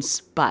homes,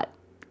 but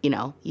you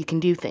know, you can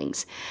do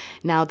things.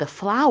 Now, the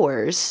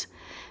flowers,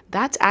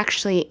 that's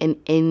actually an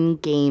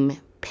in-game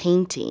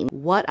painting.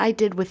 What I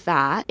did with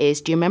that is,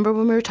 do you remember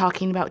when we were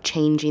talking about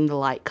changing the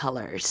light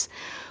colors?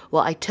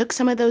 Well, I took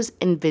some of those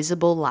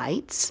invisible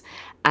lights,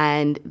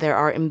 and there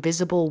are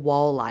invisible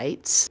wall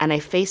lights, and I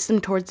faced them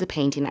towards the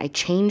painting. I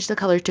changed the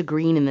color to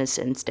green in this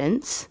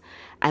instance,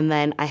 and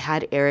then I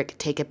had Eric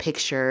take a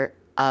picture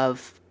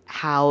of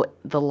how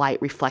the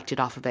light reflected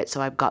off of it.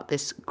 So I've got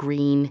this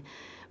green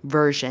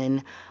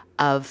version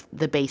of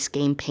the base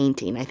game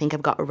painting. I think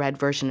I've got a red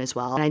version as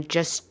well. And I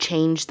just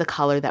changed the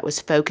color that was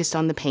focused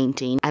on the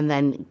painting and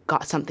then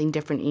got something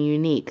different and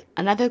unique.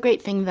 Another great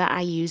thing that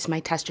I use my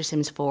tester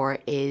sims for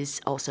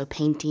is also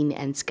painting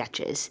and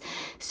sketches.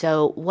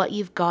 So what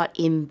you've got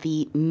in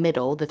the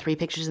middle, the three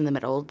pictures in the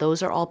middle,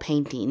 those are all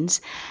paintings.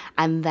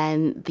 And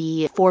then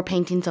the four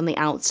paintings on the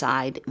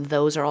outside,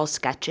 those are all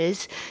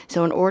sketches.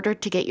 So in order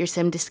to get your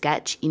sim to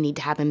sketch, you need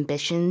to have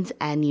ambitions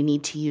and you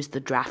need to use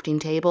the drafting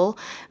table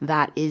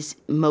that is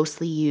mostly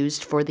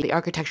used for the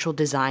architectural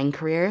design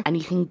career, and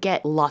you can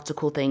get lots of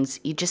cool things.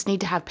 You just need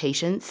to have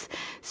patience.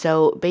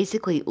 So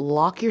basically,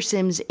 lock your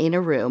sims in a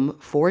room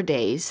for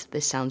days.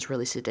 This sounds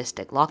really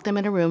sadistic. Lock them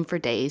in a room for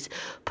days,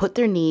 put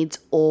their needs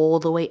all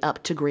the way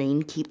up to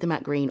green, keep them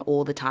at green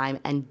all the time,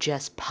 and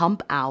just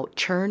pump out,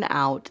 churn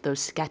out those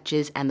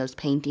sketches and those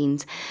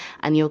paintings,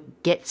 and you'll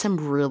get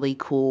some really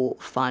cool,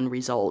 fun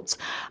results.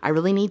 I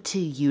really need to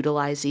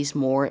utilize these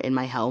more in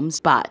my homes,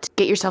 but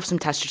get yourself some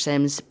tester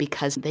sims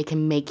because they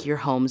can make your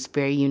homes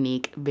very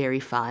unique, very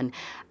fun.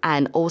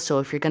 And also,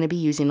 if you're going to be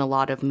using a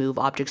lot of move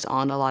objects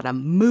on, a lot of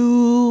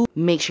move,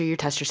 make sure your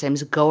tester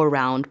sims go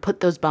around, put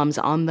those bums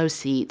on those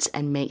seats,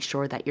 and make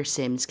sure that your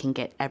sims can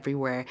get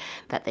everywhere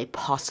that they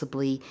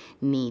possibly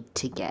need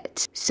to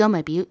get. So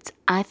my beauts,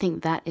 I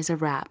think that is a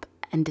wrap.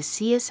 And to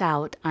see us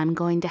out, I'm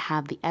going to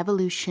have the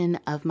evolution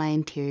of my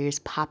interiors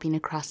popping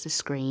across the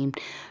screen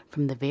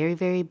from the very,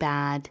 very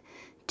bad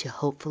to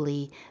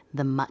hopefully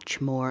the much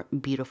more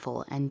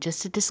beautiful. And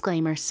just a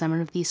disclaimer, some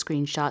of these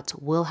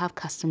screenshots will have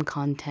custom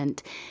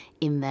content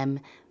in them,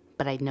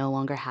 but I no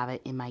longer have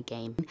it in my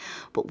game.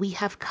 But we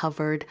have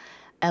covered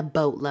a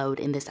boatload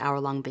in this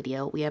hour-long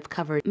video. We have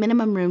covered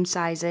minimum room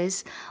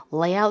sizes,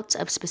 layouts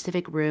of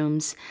specific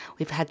rooms.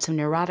 We've had some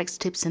neurotics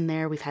tips in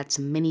there. We've had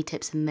some mini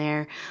tips in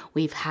there.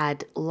 We've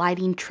had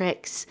lighting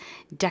tricks,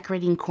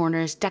 decorating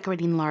corners,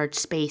 decorating large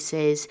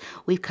spaces.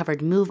 We've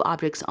covered move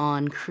objects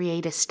on,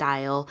 create a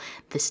style,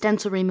 the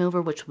stencil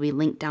remover, which will be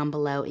linked down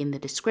below in the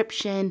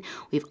description.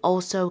 We've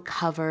also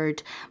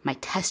covered my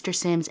tester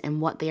sims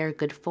and what they are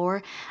good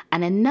for.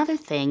 And another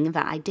thing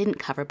that I didn't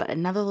cover, but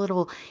another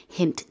little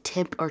hint,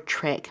 tip, or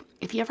trick.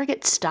 If you ever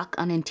get stuck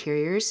on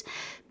interiors,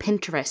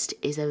 Pinterest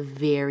is a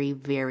very,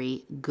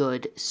 very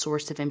good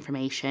source of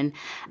information,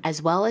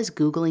 as well as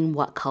Googling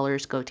what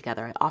colors go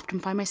together. I often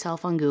find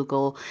myself on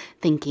Google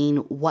thinking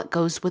what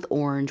goes with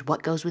orange,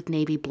 what goes with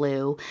navy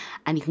blue,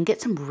 and you can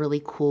get some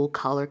really cool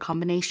color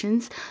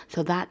combinations.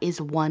 So that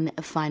is one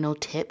final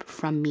tip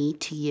from me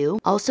to you.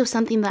 Also,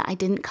 something that I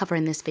didn't cover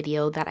in this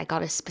video that I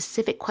got a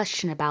specific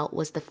question about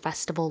was the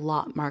festival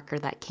lot marker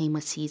that came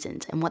with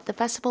seasons. And what the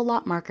festival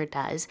lot marker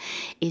does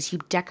is you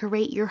decorate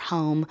your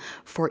home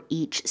for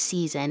each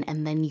season,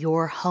 and then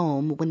your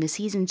home, when the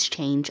seasons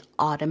change,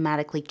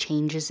 automatically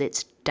changes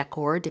its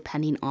decor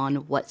depending on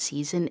what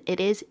season it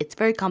is. It's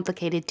very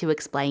complicated to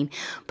explain,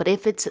 but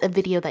if it's a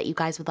video that you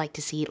guys would like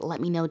to see,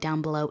 let me know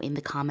down below in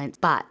the comments.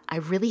 But I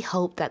really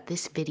hope that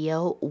this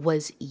video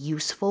was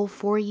useful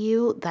for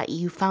you, that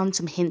you found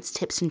some hints,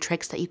 tips, and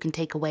tricks that you can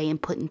take away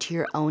and put into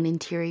your own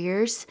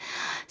interiors.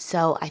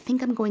 So I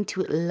think I'm going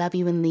to love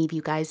you and leave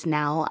you guys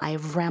now.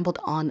 I've rambled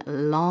on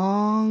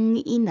long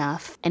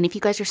enough, and if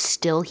you guys are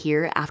still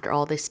here after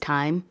all this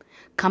time,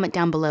 comment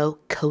down below,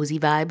 cozy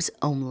vibes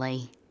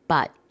only.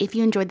 But if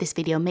you enjoyed this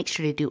video, make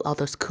sure to do all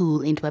those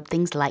cool interweb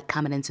things like,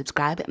 comment, and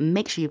subscribe.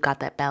 Make sure you've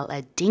got that bell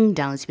a ding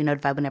dong so you're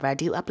notified whenever I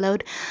do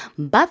upload.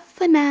 But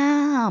for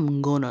now,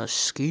 I'm gonna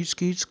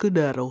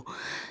skedaddle.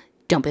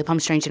 Don't be a plum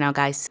stranger now,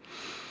 guys.